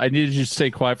 Chalmers, I needed you to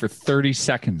stay quiet for 30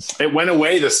 seconds. It went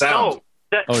away, the sound.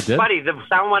 Oh, it did? Buddy, the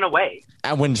sound went away.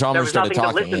 And when Chalmers started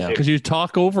talking, because you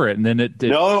talk over it, and then it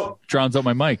drowns out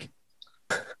my mic.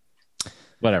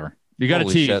 Whatever. You got to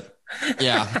tease. Shit.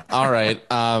 Yeah. All right. If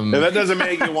that doesn't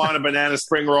make you want a banana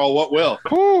spring roll, what will?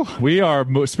 We are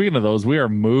speaking of those. We are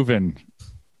moving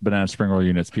banana spring roll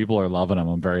units. People are loving them.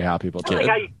 I'm very happy about that.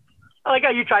 I like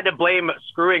how you tried to blame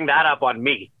screwing that up on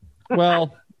me.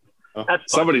 Well, that's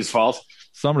somebody's fault.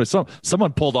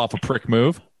 Someone pulled off a prick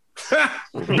move.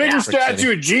 Bigger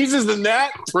statue of Jesus than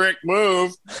that prick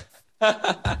move.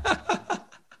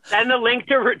 Send the link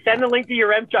to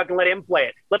Yaremchuk and let him play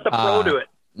it. Let the pro do it.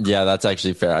 Yeah, that's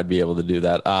actually fair. I'd be able to do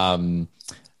that.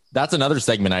 That's another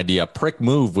segment idea. Prick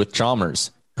move with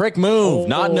Chalmers. Prick move.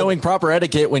 Not knowing proper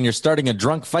etiquette when you're starting a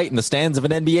drunk fight in the stands of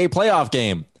an NBA playoff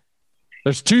game.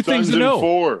 There's two things to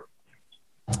know.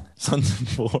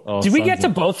 Did we get to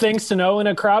both things to know in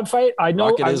a crowd fight? I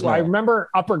know. I remember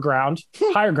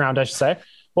higher ground, I should say.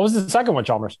 What was the second one,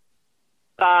 Chalmers?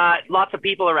 Lots of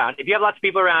people around. If you have lots of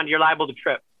people around, you're liable to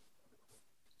trip.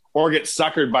 Or get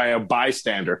suckered by a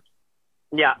bystander.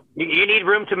 Yeah, you need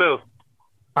room to move.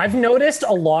 I've noticed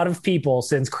a lot of people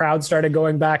since crowds started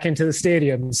going back into the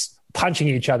stadiums punching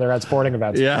each other at sporting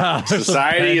events. Yeah.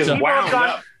 Society is wound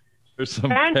up.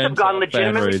 Fans have gone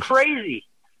legitimately crazy,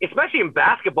 especially in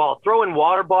basketball, throwing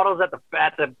water bottles at the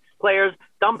players,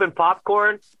 dumping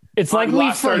popcorn. It's like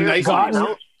we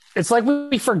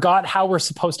forgot how we're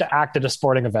supposed to act at a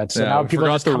sporting event. So now people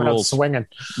are just coming out swinging.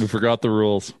 We forgot the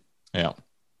rules. Yeah.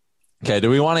 Okay. Do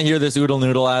we want to hear this oodle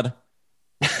noodle ad?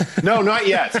 No, not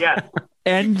yet. Yeah.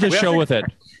 End the show with it.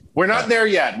 We're not there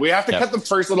yet. We have to cut the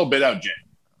first little bit out, Jay.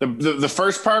 The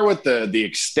first part with the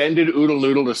extended oodle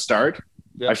noodle to start,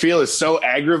 I feel is so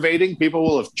aggravating. People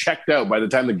will have checked out by the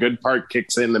time the good part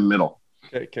kicks in the middle.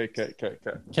 Okay.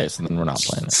 Okay, so then we're not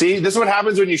playing it. See, this is what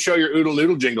happens when you show your oodle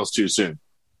noodle jingles too soon.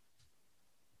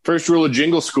 First rule of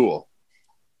jingle school.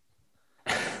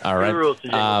 All right.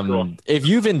 If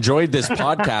you've enjoyed this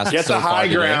podcast, get the high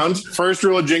ground. First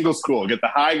rule of jingle school: get the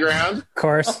high ground. Of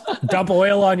course, dump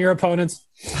oil on your opponents.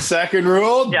 Second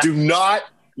rule: do not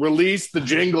release the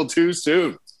jingle too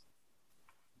soon.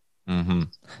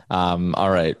 Mm-hmm. All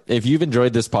right. If you've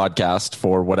enjoyed this podcast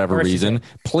for whatever reason,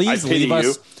 please leave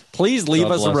us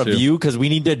a review, because we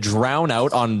need to drown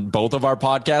out on both of our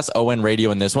podcasts, ON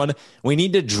Radio and this one. We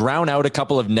need to drown out a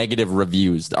couple of negative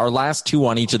reviews. Our last two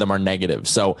on each of them are negative.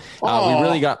 So we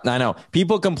really I know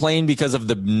people complain because of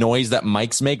the noise that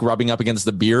mics make rubbing up against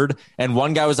the beard. And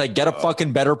one guy was like, get a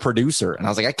fucking better producer. And I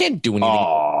was like, I can't do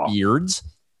anything with beards.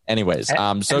 Anyways,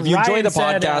 so if you enjoy the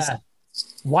podcast,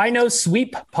 Why No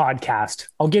Sweep podcast?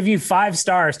 I'll give you 5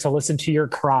 stars to listen to your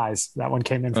cries. That one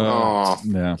came in.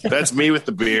 Yeah, that's me with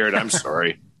the beard. I'm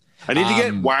sorry. I need to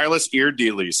get wireless ear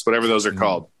dealies, whatever those are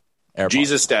called. AirPods.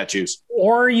 Jesus statues.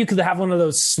 Or you could have one of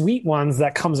those sweet ones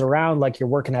that comes around like you're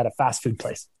working at a fast food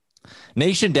place.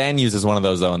 Nation Dan uses one of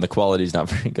those though, and the quality's not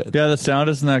very good. Yeah, the sound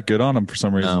isn't that good on them for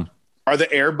some reason. No. Are the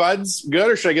earbuds good,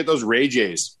 or should I get those Ray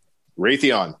J's?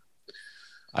 Raytheon.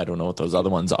 I don't know what those other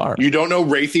ones are. You don't know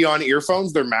Raytheon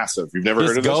earphones? They're massive. You've never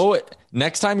heard of this?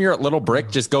 Next time you're at Little Brick,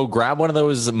 just go grab one of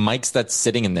those mics that's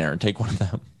sitting in there and take one of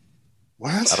them.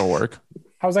 What? That'll work.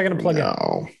 How's that going to plug in?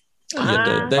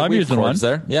 I'm using one.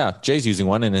 There. Yeah, Jay's using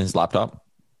one in his laptop.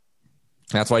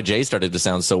 That's why Jay started to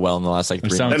sound so well in the last 3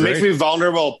 months. That makes me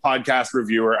vulnerable, podcast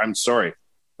reviewer. I'm sorry.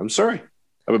 I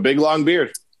have a big, long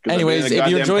beard. Anyways, if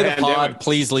you enjoy the pod,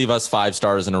 please leave us 5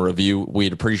 stars and a review.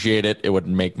 We'd appreciate it. It would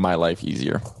make my life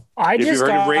easier. If you've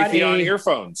heard of Raytheon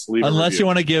earphones, unless you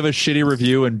want to give a shitty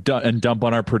review and dump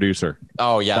on our producer.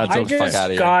 Oh yeah, I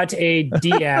just got a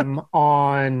DM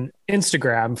on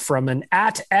Instagram from an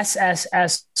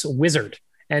 @SSS Wizard,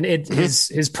 and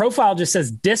his profile just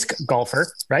says disc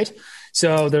golfer, right?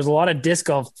 So there's a lot of disc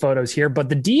golf photos here, but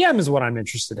the DM is what I'm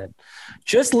interested in.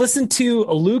 Just listen to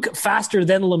Luke Faster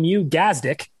Than Lemieux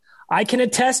Gazdic. I can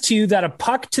attest to you that a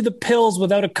puck to the pills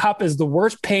without a cup is the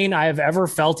worst pain I have ever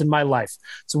felt in my life.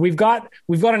 So we've got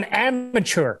an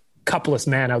amateur cupless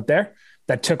man out there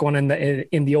that took one in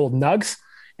the old nugs,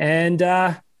 and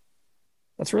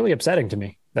that's really upsetting to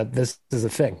me that this is a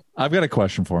thing. I've got a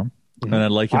question for him, and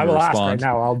I'd like you to respond. Ask right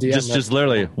now. I'll DM just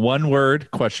literally one word ?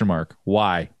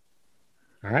 Why?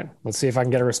 All right, let's see if I can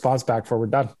get a response back before we're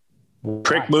done.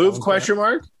 Prick move ?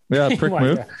 Yeah, prick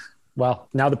move. Yeah. Well,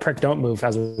 now the prick don't move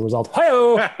as a result.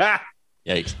 Hi-oh!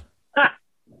 Yikes.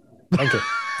 Thank you.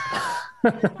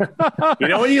 You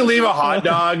know when you leave a hot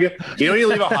dog? You know when you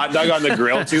leave a hot dog on the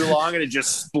grill too long and it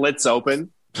just splits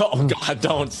open? Oh God!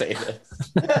 Don't say this.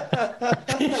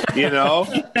 You know,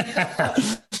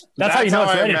 that's how you know.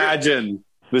 I imagine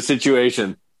the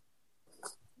situation.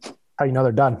 How you know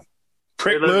they're done?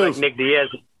 Prick move. Like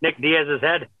Nick Diaz's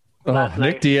head.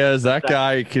 Nick Diaz, that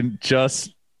guy can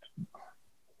just.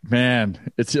 Man,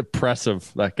 it's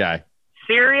impressive, that guy.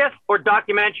 Serious or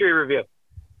documentary review?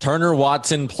 Turner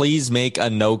Watson, please make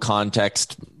a no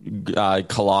context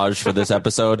collage for this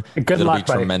episode. Good luck,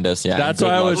 be tremendous. Yeah, that's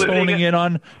why I was honing in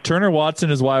on Turner Watson.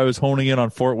 Is why I was honing in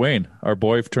on Fort Wayne. Our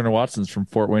boy Turner Watson's from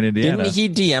Fort Wayne, Indiana. Didn't he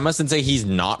DM us and say he's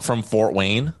not from Fort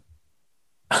Wayne?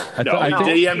 He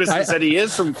DM'd us and said he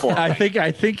is from Fort Wayne.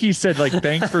 I think he said like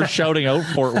thanks for shouting out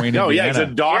Fort Wayne. No, Indiana. He's a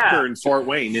doctor in Fort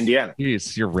Wayne, Indiana.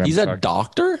 He's a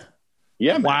doctor.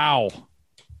 Yeah. Man. Wow.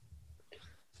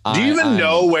 Do you even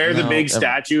know where the big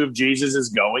statue of Jesus is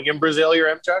going in Brazil, your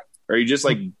M-Chuck? Or are you just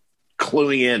like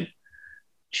cluing in?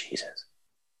 Jesus.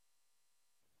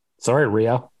 Sorry,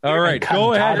 Rio. All right,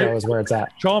 go ahead. Is where it's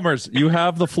at. Chalmers, you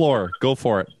have the floor. Go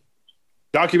for it.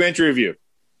 Documentary review.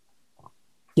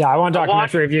 Yeah, I want a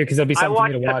documentary review because it'll be something for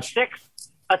me to watch.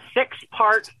 A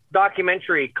six-part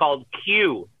documentary called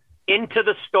Q, Into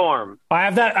the Storm. I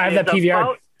have that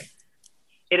PVR.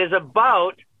 It is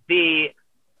about the,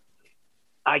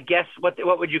 I guess, what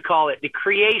would you call it? The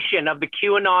creation of the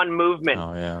QAnon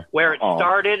movement, where it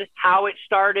started, how it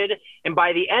started, and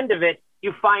by the end of it,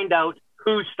 you find out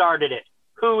who started it,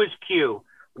 who is Q,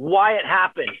 why it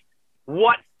happened,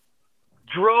 what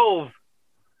drove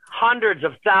hundreds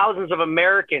of thousands of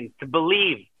Americans to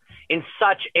believe in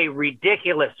such a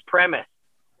ridiculous premise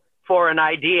for an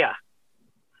idea.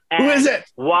 And who is it?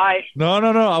 Why? No.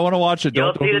 I want to watch it.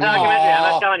 You'll see the documentary.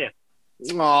 I'm not telling you.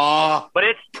 Aww. But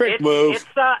it's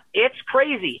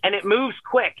crazy and it moves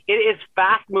quick. It is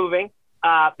fast moving.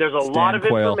 There's a lot of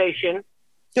information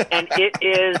and it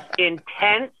is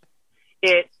intense.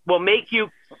 It will make you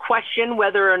question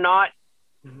whether or not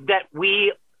that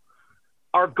we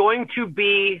are going to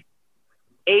be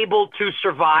able to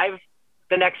survive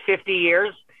the next 50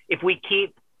 years if we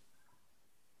keep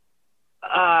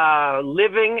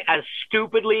living as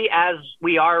stupidly as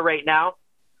we are right now.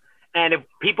 And if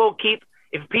people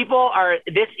are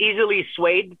this easily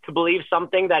swayed to believe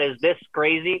something that is this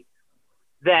crazy,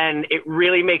 then it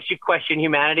really makes you question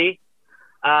humanity.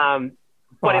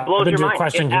 But it blows your mind. I've been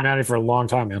questioning humanity for a long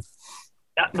time, man.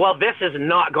 Well, this is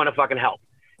not going to fucking help.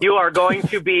 You are going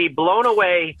to be blown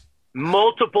away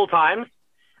multiple times.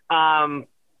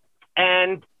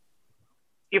 And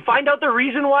you find out the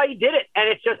reason why he did it. And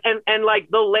it's just, and like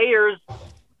the layers,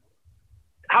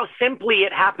 how simply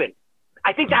it happened.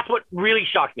 I think that's what really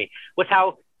shocked me, was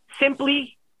how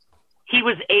simply he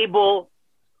was able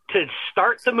to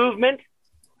start the movement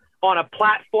on a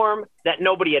platform that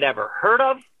nobody had ever heard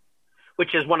of,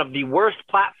 which is one of the worst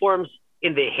platforms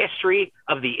in the history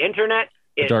of the internet.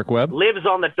 It dark web lives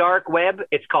on the dark web.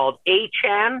 It's called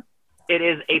 8chan. It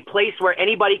is a place where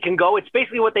anybody can go. It's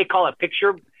basically what they call a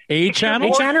picture.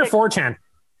 8chan? 8chan or 4chan?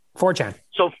 4chan.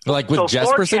 So like with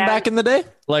Jesperson back in the day?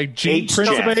 Like Gene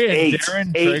Principe and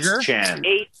Darren Trigger?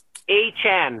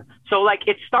 8chan. So like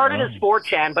it started as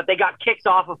 4chan, but they got kicked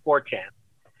off of 4chan.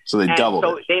 So they doubled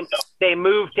it. So they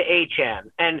moved to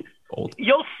 8chan. And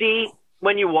you'll see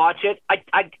when you watch it, I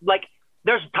like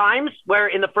there's times where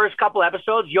in the first couple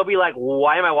episodes, you'll be like,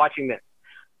 why am I watching this?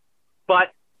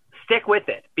 But stick with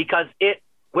it because it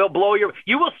will blow you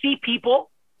will see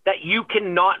people that you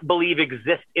cannot believe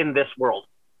exist in this world.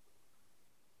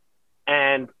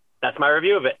 And that's my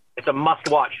review of it. It's a must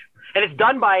watch. And it's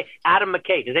done by Adam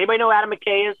McKay. Does anybody know who Adam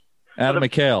McKay is? Adam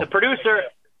McHale. The producer.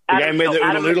 Adam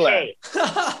McKay.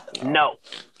 No.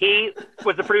 He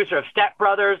was the producer of Step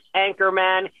Brothers,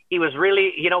 Anchorman. He was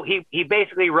really, he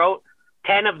basically wrote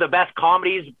 10 of the best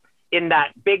comedies in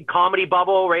that big comedy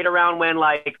bubble right around when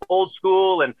like Old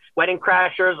School and Wedding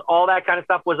Crashers, all that kind of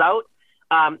stuff was out.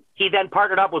 He then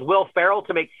partnered up with Will Ferrell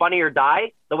to make Funny or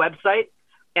Die, the website.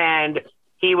 And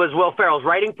he was Will Ferrell's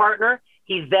writing partner.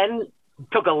 He then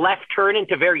took a left turn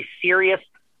into very serious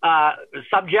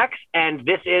subjects. And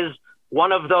this is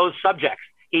one of those subjects.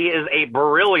 He is a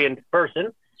brilliant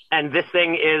person. And this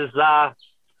thing is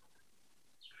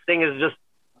just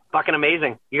fucking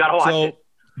amazing. You got to watch it.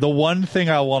 The one thing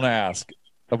I want to ask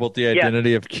about the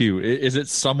identity of Q, is it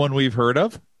someone we've heard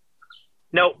of?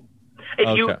 No.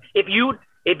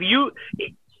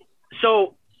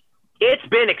 So it's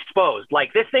been exposed.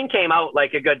 Like this thing came out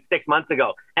like a good 6 months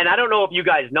ago. And I don't know if you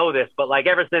guys know this, but like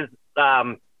ever since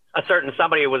a certain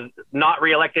somebody was not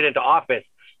reelected into office,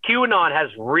 QAnon has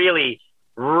really,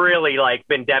 really like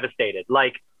been devastated.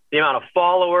 Like the amount of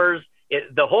followers,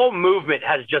 the whole movement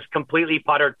has just completely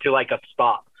puttered to like a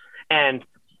stop. And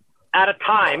at a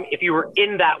time, if you were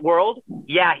in that world,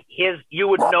 you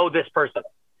would know this person.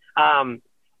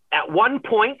 At one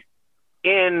point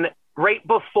right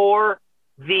before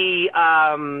the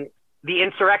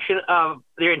insurgents of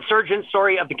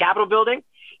the Capitol building,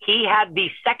 he had the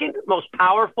second most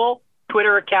powerful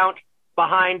Twitter account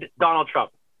behind Donald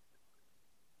Trump.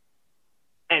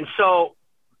 And so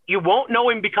you won't know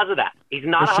him because of that. He's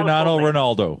not Cristiano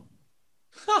Ronaldo.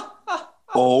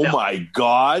 Oh my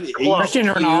God.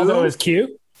 Cristiano Ronaldo is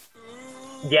Q?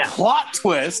 Yeah. Plot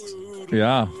twist.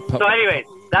 Yeah. So anyways,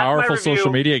 that's powerful my review.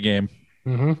 social media game.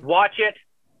 Mm-hmm. Watch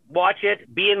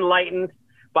it. Be enlightened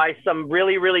by some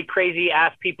really, really crazy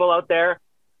ass people out there.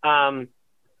 And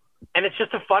it's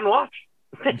just a fun watch.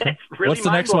 really What's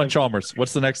the next one, Chalmers?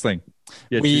 What's the next thing?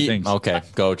 Yeah, two things. Okay,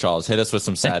 go, Charles. Hit us with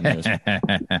some sad news. Is it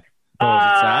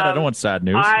sad? I don't want sad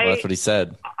news. Well, that's what he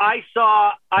said. I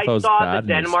saw the news.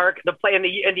 Denmark the play in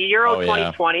the Euro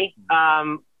 2020.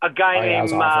 A guy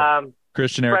named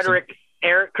Christian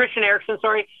Eriksen.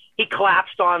 Sorry, he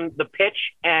collapsed on the pitch,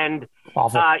 and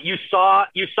you saw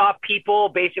people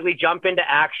basically jump into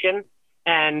action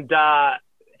and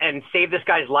save this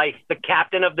guy's life. The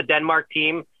captain of the Denmark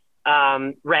team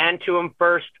ran to him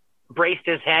first, braced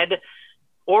his head,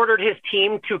 ordered his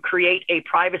team to create a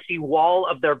privacy wall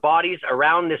of their bodies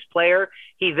around this player.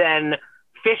 He then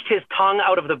fished his tongue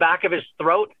out of the back of his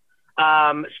throat,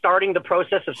 starting the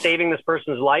process of saving this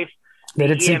person's life. They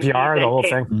did CPR, the whole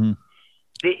thing. Mm-hmm.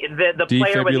 The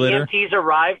player, when the EMTs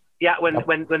arrived, when the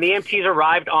EMTs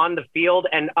arrived on the field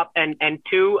and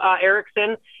to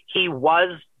Eriksen, he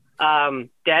was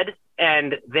dead,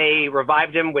 and they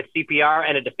revived him with CPR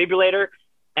and a defibrillator,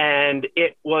 and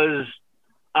it was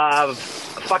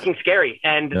fucking scary.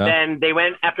 And then they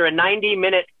went after a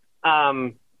 90-minute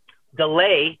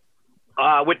delay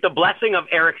with the blessing of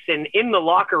Eriksen in the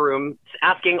locker room,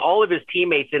 asking all of his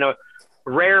teammates in a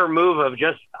rare move of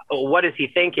just what is he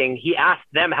thinking. He asked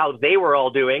them how they were all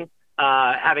doing,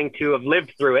 having to have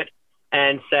lived through it,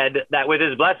 and said that with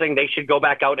his blessing, they should go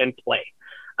back out and play.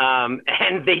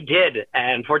 And they did.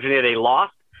 And unfortunately, they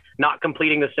lost, not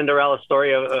completing the Cinderella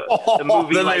story of the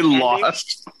movie. Then they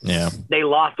lost. Yeah. They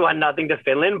lost 1-0 to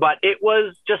Finland, but it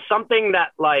was just something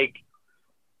that, the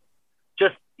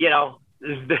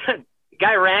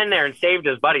guy ran there and saved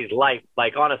his buddy's life,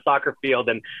 on a soccer field,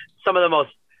 and some of the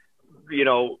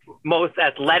most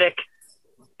athletic,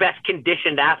 best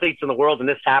conditioned athletes in the world, and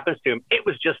this happens to him. It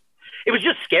was just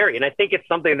scary. And I think it's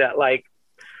something that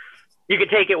you could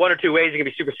take it one or two ways. You can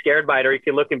be super scared by it, or you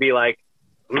can look and be like,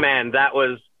 man, that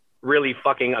was really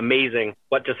fucking amazing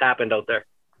what just happened out there.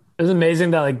 It was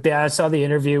amazing that I saw the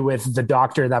interview with the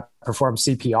doctor that performed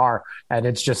CPR, and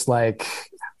it's just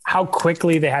how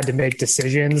quickly they had to make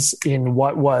decisions in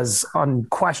what was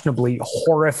unquestionably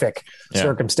horrific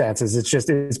circumstances.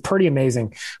 It's pretty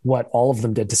amazing what all of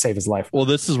them did to save his life. Well,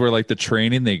 this is where the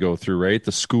training they go through, right?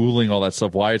 The schooling, all that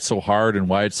stuff, why it's so hard and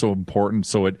why it's so important.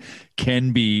 So it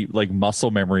can be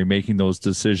muscle memory, making those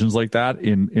decisions like that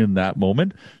in that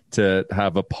moment to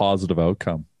have a positive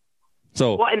outcome.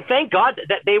 So, and thank God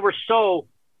that they were so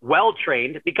well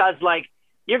trained, because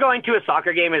you're going to a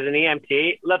soccer game as an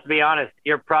EMT. Let's be honest.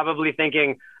 You're probably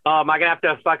thinking, oh, am I going to have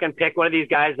to fucking pick one of these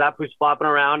guys up who's flopping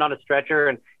around on a stretcher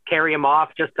and carry him off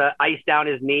just to ice down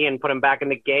his knee and put him back in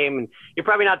the game? And you're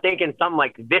probably not thinking something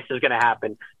like this is going to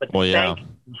happen. But thank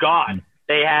God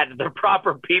they had the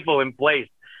proper people in place,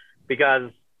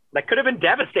 because that could have been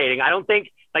devastating. I don't think,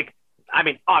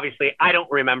 obviously I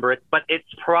don't remember it, but it's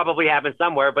probably happened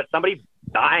somewhere. But somebody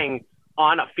dying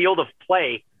on a field of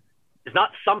play is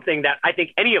not something that I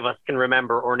think any of us can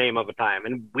remember or name of a time.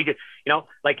 And we just,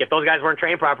 if those guys weren't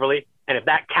trained properly, and if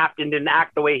that captain didn't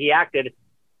act the way he acted,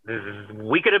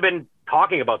 we could have been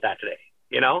talking about that today,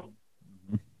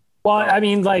 Well,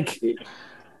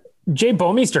 Jay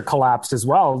Bomeister collapsed as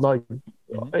well,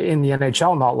 in the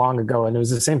NHL not long ago. And it was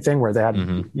the same thing where they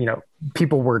had,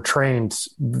 people were trained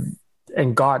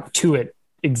and got to it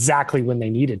exactly when they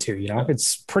needed to,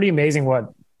 It's pretty amazing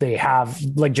what they have,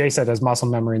 like Jay said, as muscle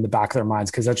memory in the back of their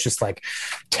minds, because that's just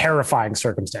terrifying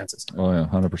circumstances. Oh yeah,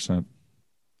 100%.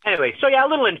 Anyway, so a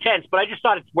little intense, but I just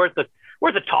thought it's worth a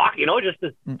talk, just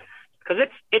because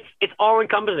it's all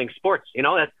encompassing sports,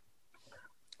 That's,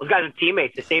 those guys are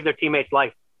teammates. They save their teammates'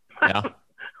 life. Yeah,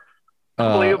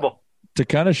 unbelievable. To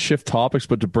kind of shift topics,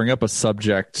 but to bring up a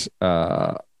subject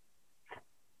that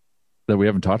we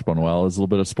haven't talked about in a while, is a little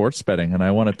bit of sports betting, and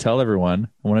I want to tell everyone.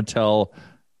 I want to tell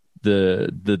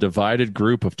the divided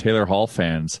group of Taylor Hall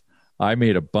fans, I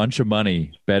made a bunch of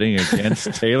money betting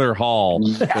against Taylor Hall,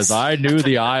 because I knew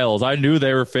the Isles. I knew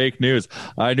they were fake news.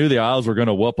 I knew the Isles were going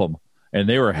to whoop them, and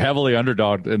they were heavily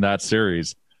underdogged in that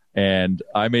series. And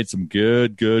I made some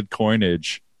good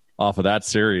coinage off of that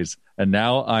series. And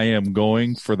now I am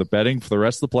going for the betting for the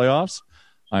rest of the playoffs.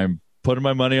 I'm putting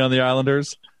my money on the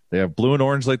Islanders. They have blue and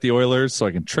orange like the Oilers, so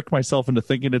I can trick myself into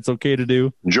thinking it's okay to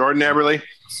do. Jordan Eberle.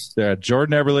 Yeah,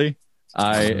 Jordan Eberle.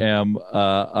 I am.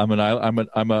 I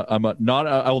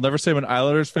will never say I'm an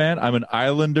Islanders fan. I'm an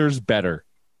Islanders bettor.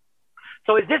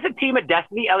 So is this a team of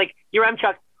destiny? Your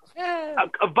Chuck,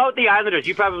 about the Islanders,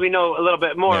 you probably know a little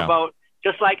bit more about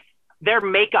just their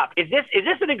makeup. Is this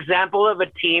an example of a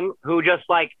team who just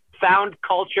found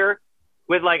culture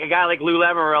with a guy like Lou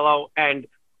Lamoriello and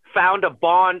found a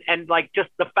bond, and just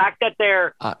the fact that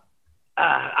they're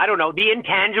I don't know, the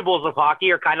intangibles of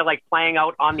hockey are kind of playing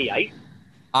out on the ice?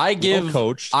 I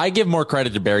give more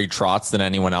credit to Barry Trotz than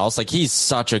anyone else. Like, he's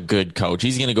such a good coach.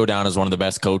 He's going to go down as one of the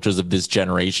best coaches of this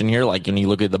generation here. Like, when you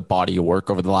look at the body of work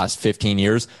over the last 15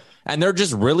 years, and they're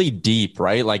just really deep,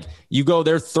 right? Like, you go,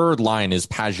 their third line is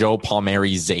Pajot,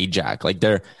 Palmieri, Zajac. Like,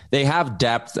 they have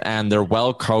depth and they're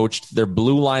well coached. Their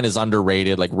blue line is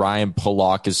underrated. Like, Ryan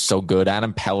Pulock is so good.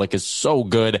 Adam Pelech is so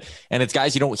good. And it's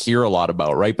guys you don't hear a lot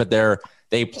about, right? But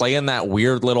they play in that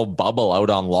weird little bubble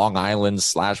out on Long Island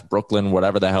 / Brooklyn,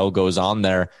 whatever the hell goes on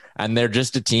there. And they're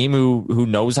just a team who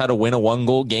knows how to win a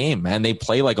 1-goal game. And they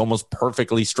play like almost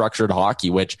perfectly structured hockey,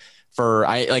 which for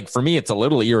me, it's a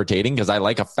little irritating because I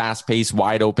like a fast paced,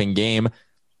 wide open game.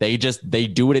 They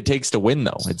do what it takes to win,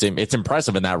 though. It's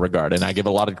impressive in that regard. And I give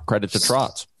a lot of credit to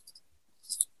Trotz.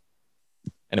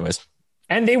 Anyways.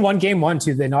 And they won game 1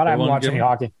 too. I haven't watched any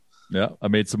hockey. Yeah, I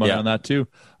made some money on that too.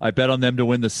 I bet on them to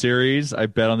win the series. I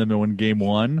bet on them to win game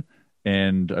 1,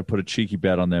 and I put a cheeky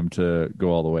bet on them to go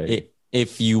all the way.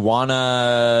 If you want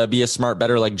to be a smart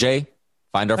bettor like Jay,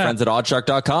 find our friends at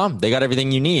oddshark.com. They got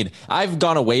everything you need. I've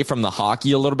gone away from the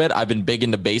hockey a little bit. I've been big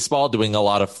into baseball, doing a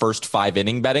lot of first 5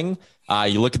 inning betting.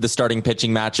 You look at the starting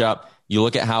pitching matchup. You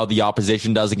look at how the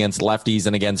opposition does against lefties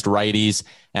and against righties,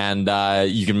 and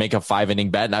you can make a 5 inning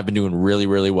bet. And I've been doing really,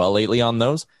 really well lately on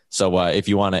those. So if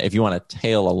you want to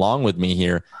tail along with me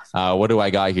here, what do I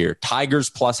got here? Tigers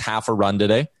plus half a run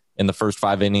today in the first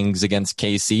 5 innings against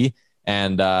KC,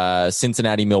 and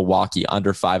Cincinnati Milwaukee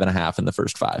under 5.5 in the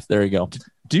first 5. There you go.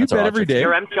 Do you bet every day?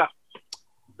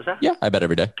 Yeah, I bet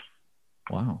every day.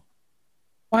 Wow.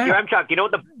 Your M-Chuck, you know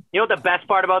what the best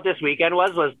part about this weekend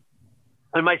was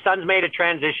when my sons made a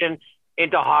transition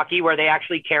into hockey where they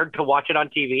actually cared to watch it on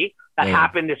TV. That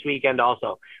happened this weekend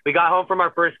also. We got home from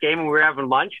our first game and we were having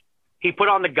lunch. He put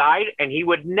on the guide and he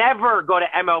would never go to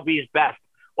MLB's Best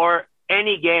or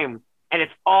any game, and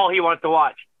it's all he wants to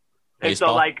watch.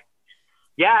 Baseball. And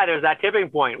so, there's that tipping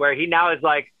point where he now is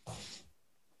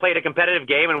played a competitive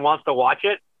game and wants to watch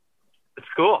it. It's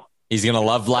cool. He's going to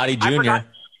love Vladdy Jr.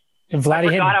 And Vladdy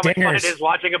I forgot how much fun it is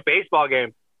watching a baseball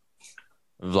game.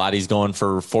 Vladdy's going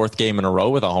for 4th game in a row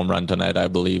with a home run tonight, I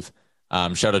believe.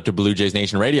 Shout out to Blue Jays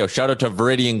Nation Radio. Shout out to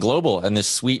Viridian Global and this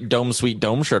sweet dome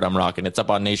shirt I'm rocking. It's up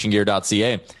on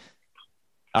nationgear.ca.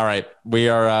 All right,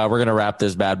 we're going to wrap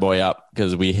this bad boy up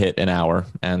because we hit an hour,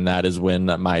 and that is when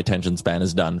my attention span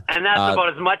is done. And that's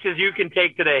about as much as you can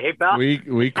take today, hey pal.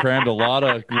 We crammed a lot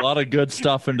of good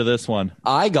stuff into this one.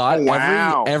 I got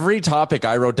every topic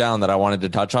I wrote down that I wanted to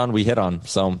touch on. We hit on,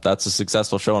 so that's a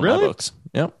successful show in my books.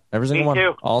 Yep, every single one,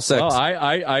 too. all 6.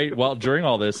 Well, during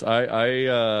all this,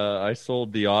 I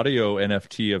sold the audio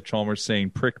NFT of Chalmers saying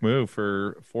 "prick move"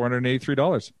 for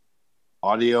 $483.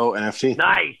 Audio NFT,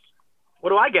 nice. What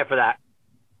do I get for that?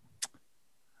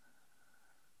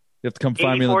 You have to come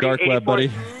find me on the dark web, buddy.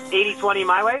 80-20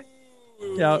 my way?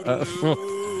 Yeah,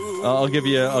 I'll give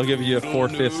you a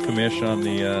 4/5 commish on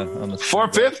the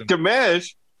 4/5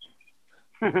 commish.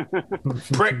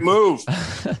 Prick move.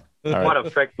 Right. What a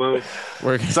frick move.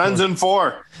 Suns in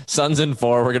 4. Suns in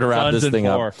 4. We're going to wrap this thing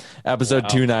up. Episode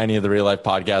 290 of the Real Life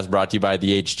Podcast brought to you by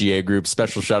the HGA Group.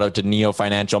 Special shout out to Neo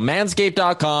Financial,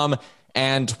 Manscaped.com,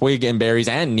 and Twig and Berries,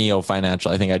 and Neo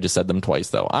Financial. I think I just said them twice,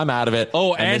 though. I'm out of it.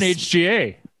 Oh, and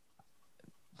HGA.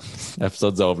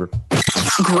 Episode's over.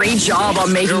 Great job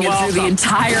on making it through the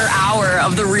entire hour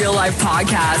of the Real Life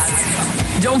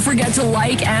Podcast. Don't forget to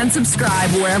like and subscribe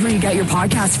wherever you get your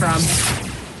podcasts from.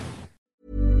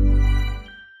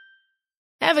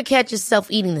 Ever catch yourself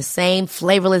eating the same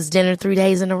flavorless dinner 3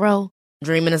 days in a row?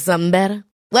 Dreaming of something better?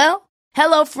 Well,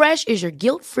 HelloFresh is your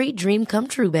guilt-free dream come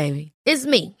true, baby. It's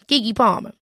me, Keke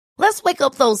Palmer. Let's wake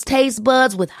up those taste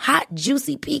buds with hot,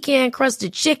 juicy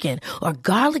pecan-crusted chicken or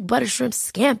garlic butter shrimp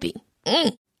scampi.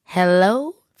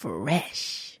 Hello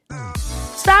Fresh.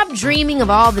 Stop dreaming of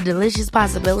all the delicious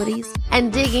possibilities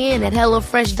and dig in at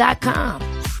HelloFresh.com.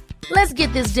 Let's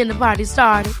get this dinner party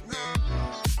started.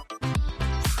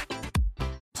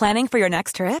 Planning for your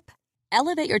next trip?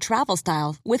 Elevate your travel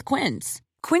style with Quince.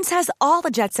 Quince has all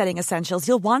the jet-setting essentials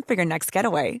you'll want for your next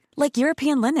getaway, like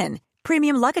European linen,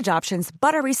 premium luggage options,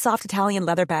 buttery soft Italian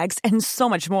leather bags, and so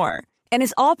much more. And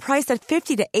is all priced at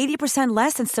 50 to 80%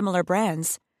 less than similar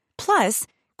brands. Plus,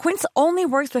 Quince only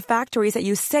works with factories that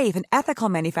use safe and ethical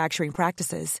manufacturing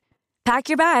practices. Pack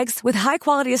your bags with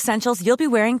high-quality essentials you'll be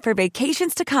wearing for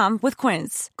vacations to come with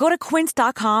Quince. Go to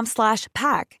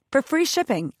quince.com/pack for free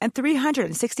shipping and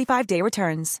 365-day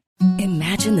returns.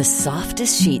 Imagine the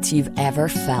softest sheets you've ever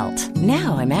felt.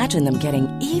 Now imagine them getting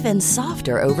even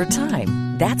softer over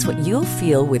time. That's what you'll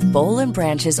feel with Boll &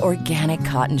 Branch's organic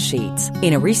cotton sheets.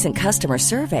 In a recent customer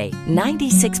survey,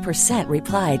 96%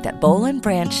 replied that Boll &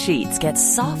 Branch sheets get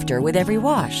softer with every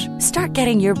wash. Start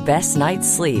getting your best night's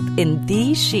sleep in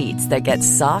these sheets that get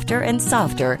softer and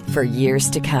softer for years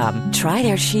to come. Try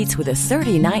their sheets with a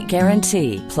 30-night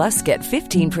guarantee. Plus, get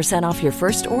 15% off your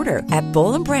first order at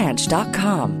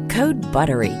bollandbranch.com. Code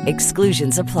BUTTERY.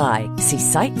 Exclusions apply. See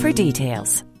site for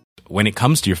details. When it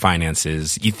comes to your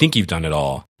finances, you think you've done it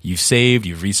all. You've saved,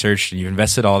 you've researched, and you've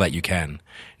invested all that you can.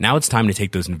 Now it's time to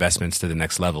take those investments to the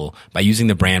next level by using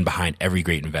the brand behind every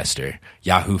great investor,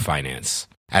 Yahoo Finance.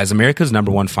 As America's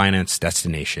 #1 finance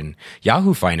destination,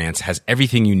 Yahoo Finance has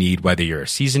everything you need, whether you're a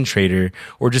seasoned trader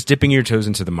or just dipping your toes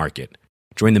into the market.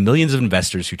 Join the millions of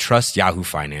investors who trust Yahoo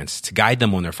Finance to guide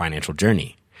them on their financial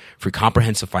journey. For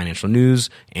comprehensive financial news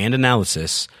and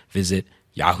analysis, visit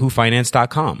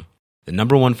yahoofinance.com. The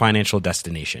 #1 financial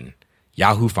destination,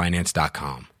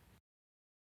 yahoofinance.com.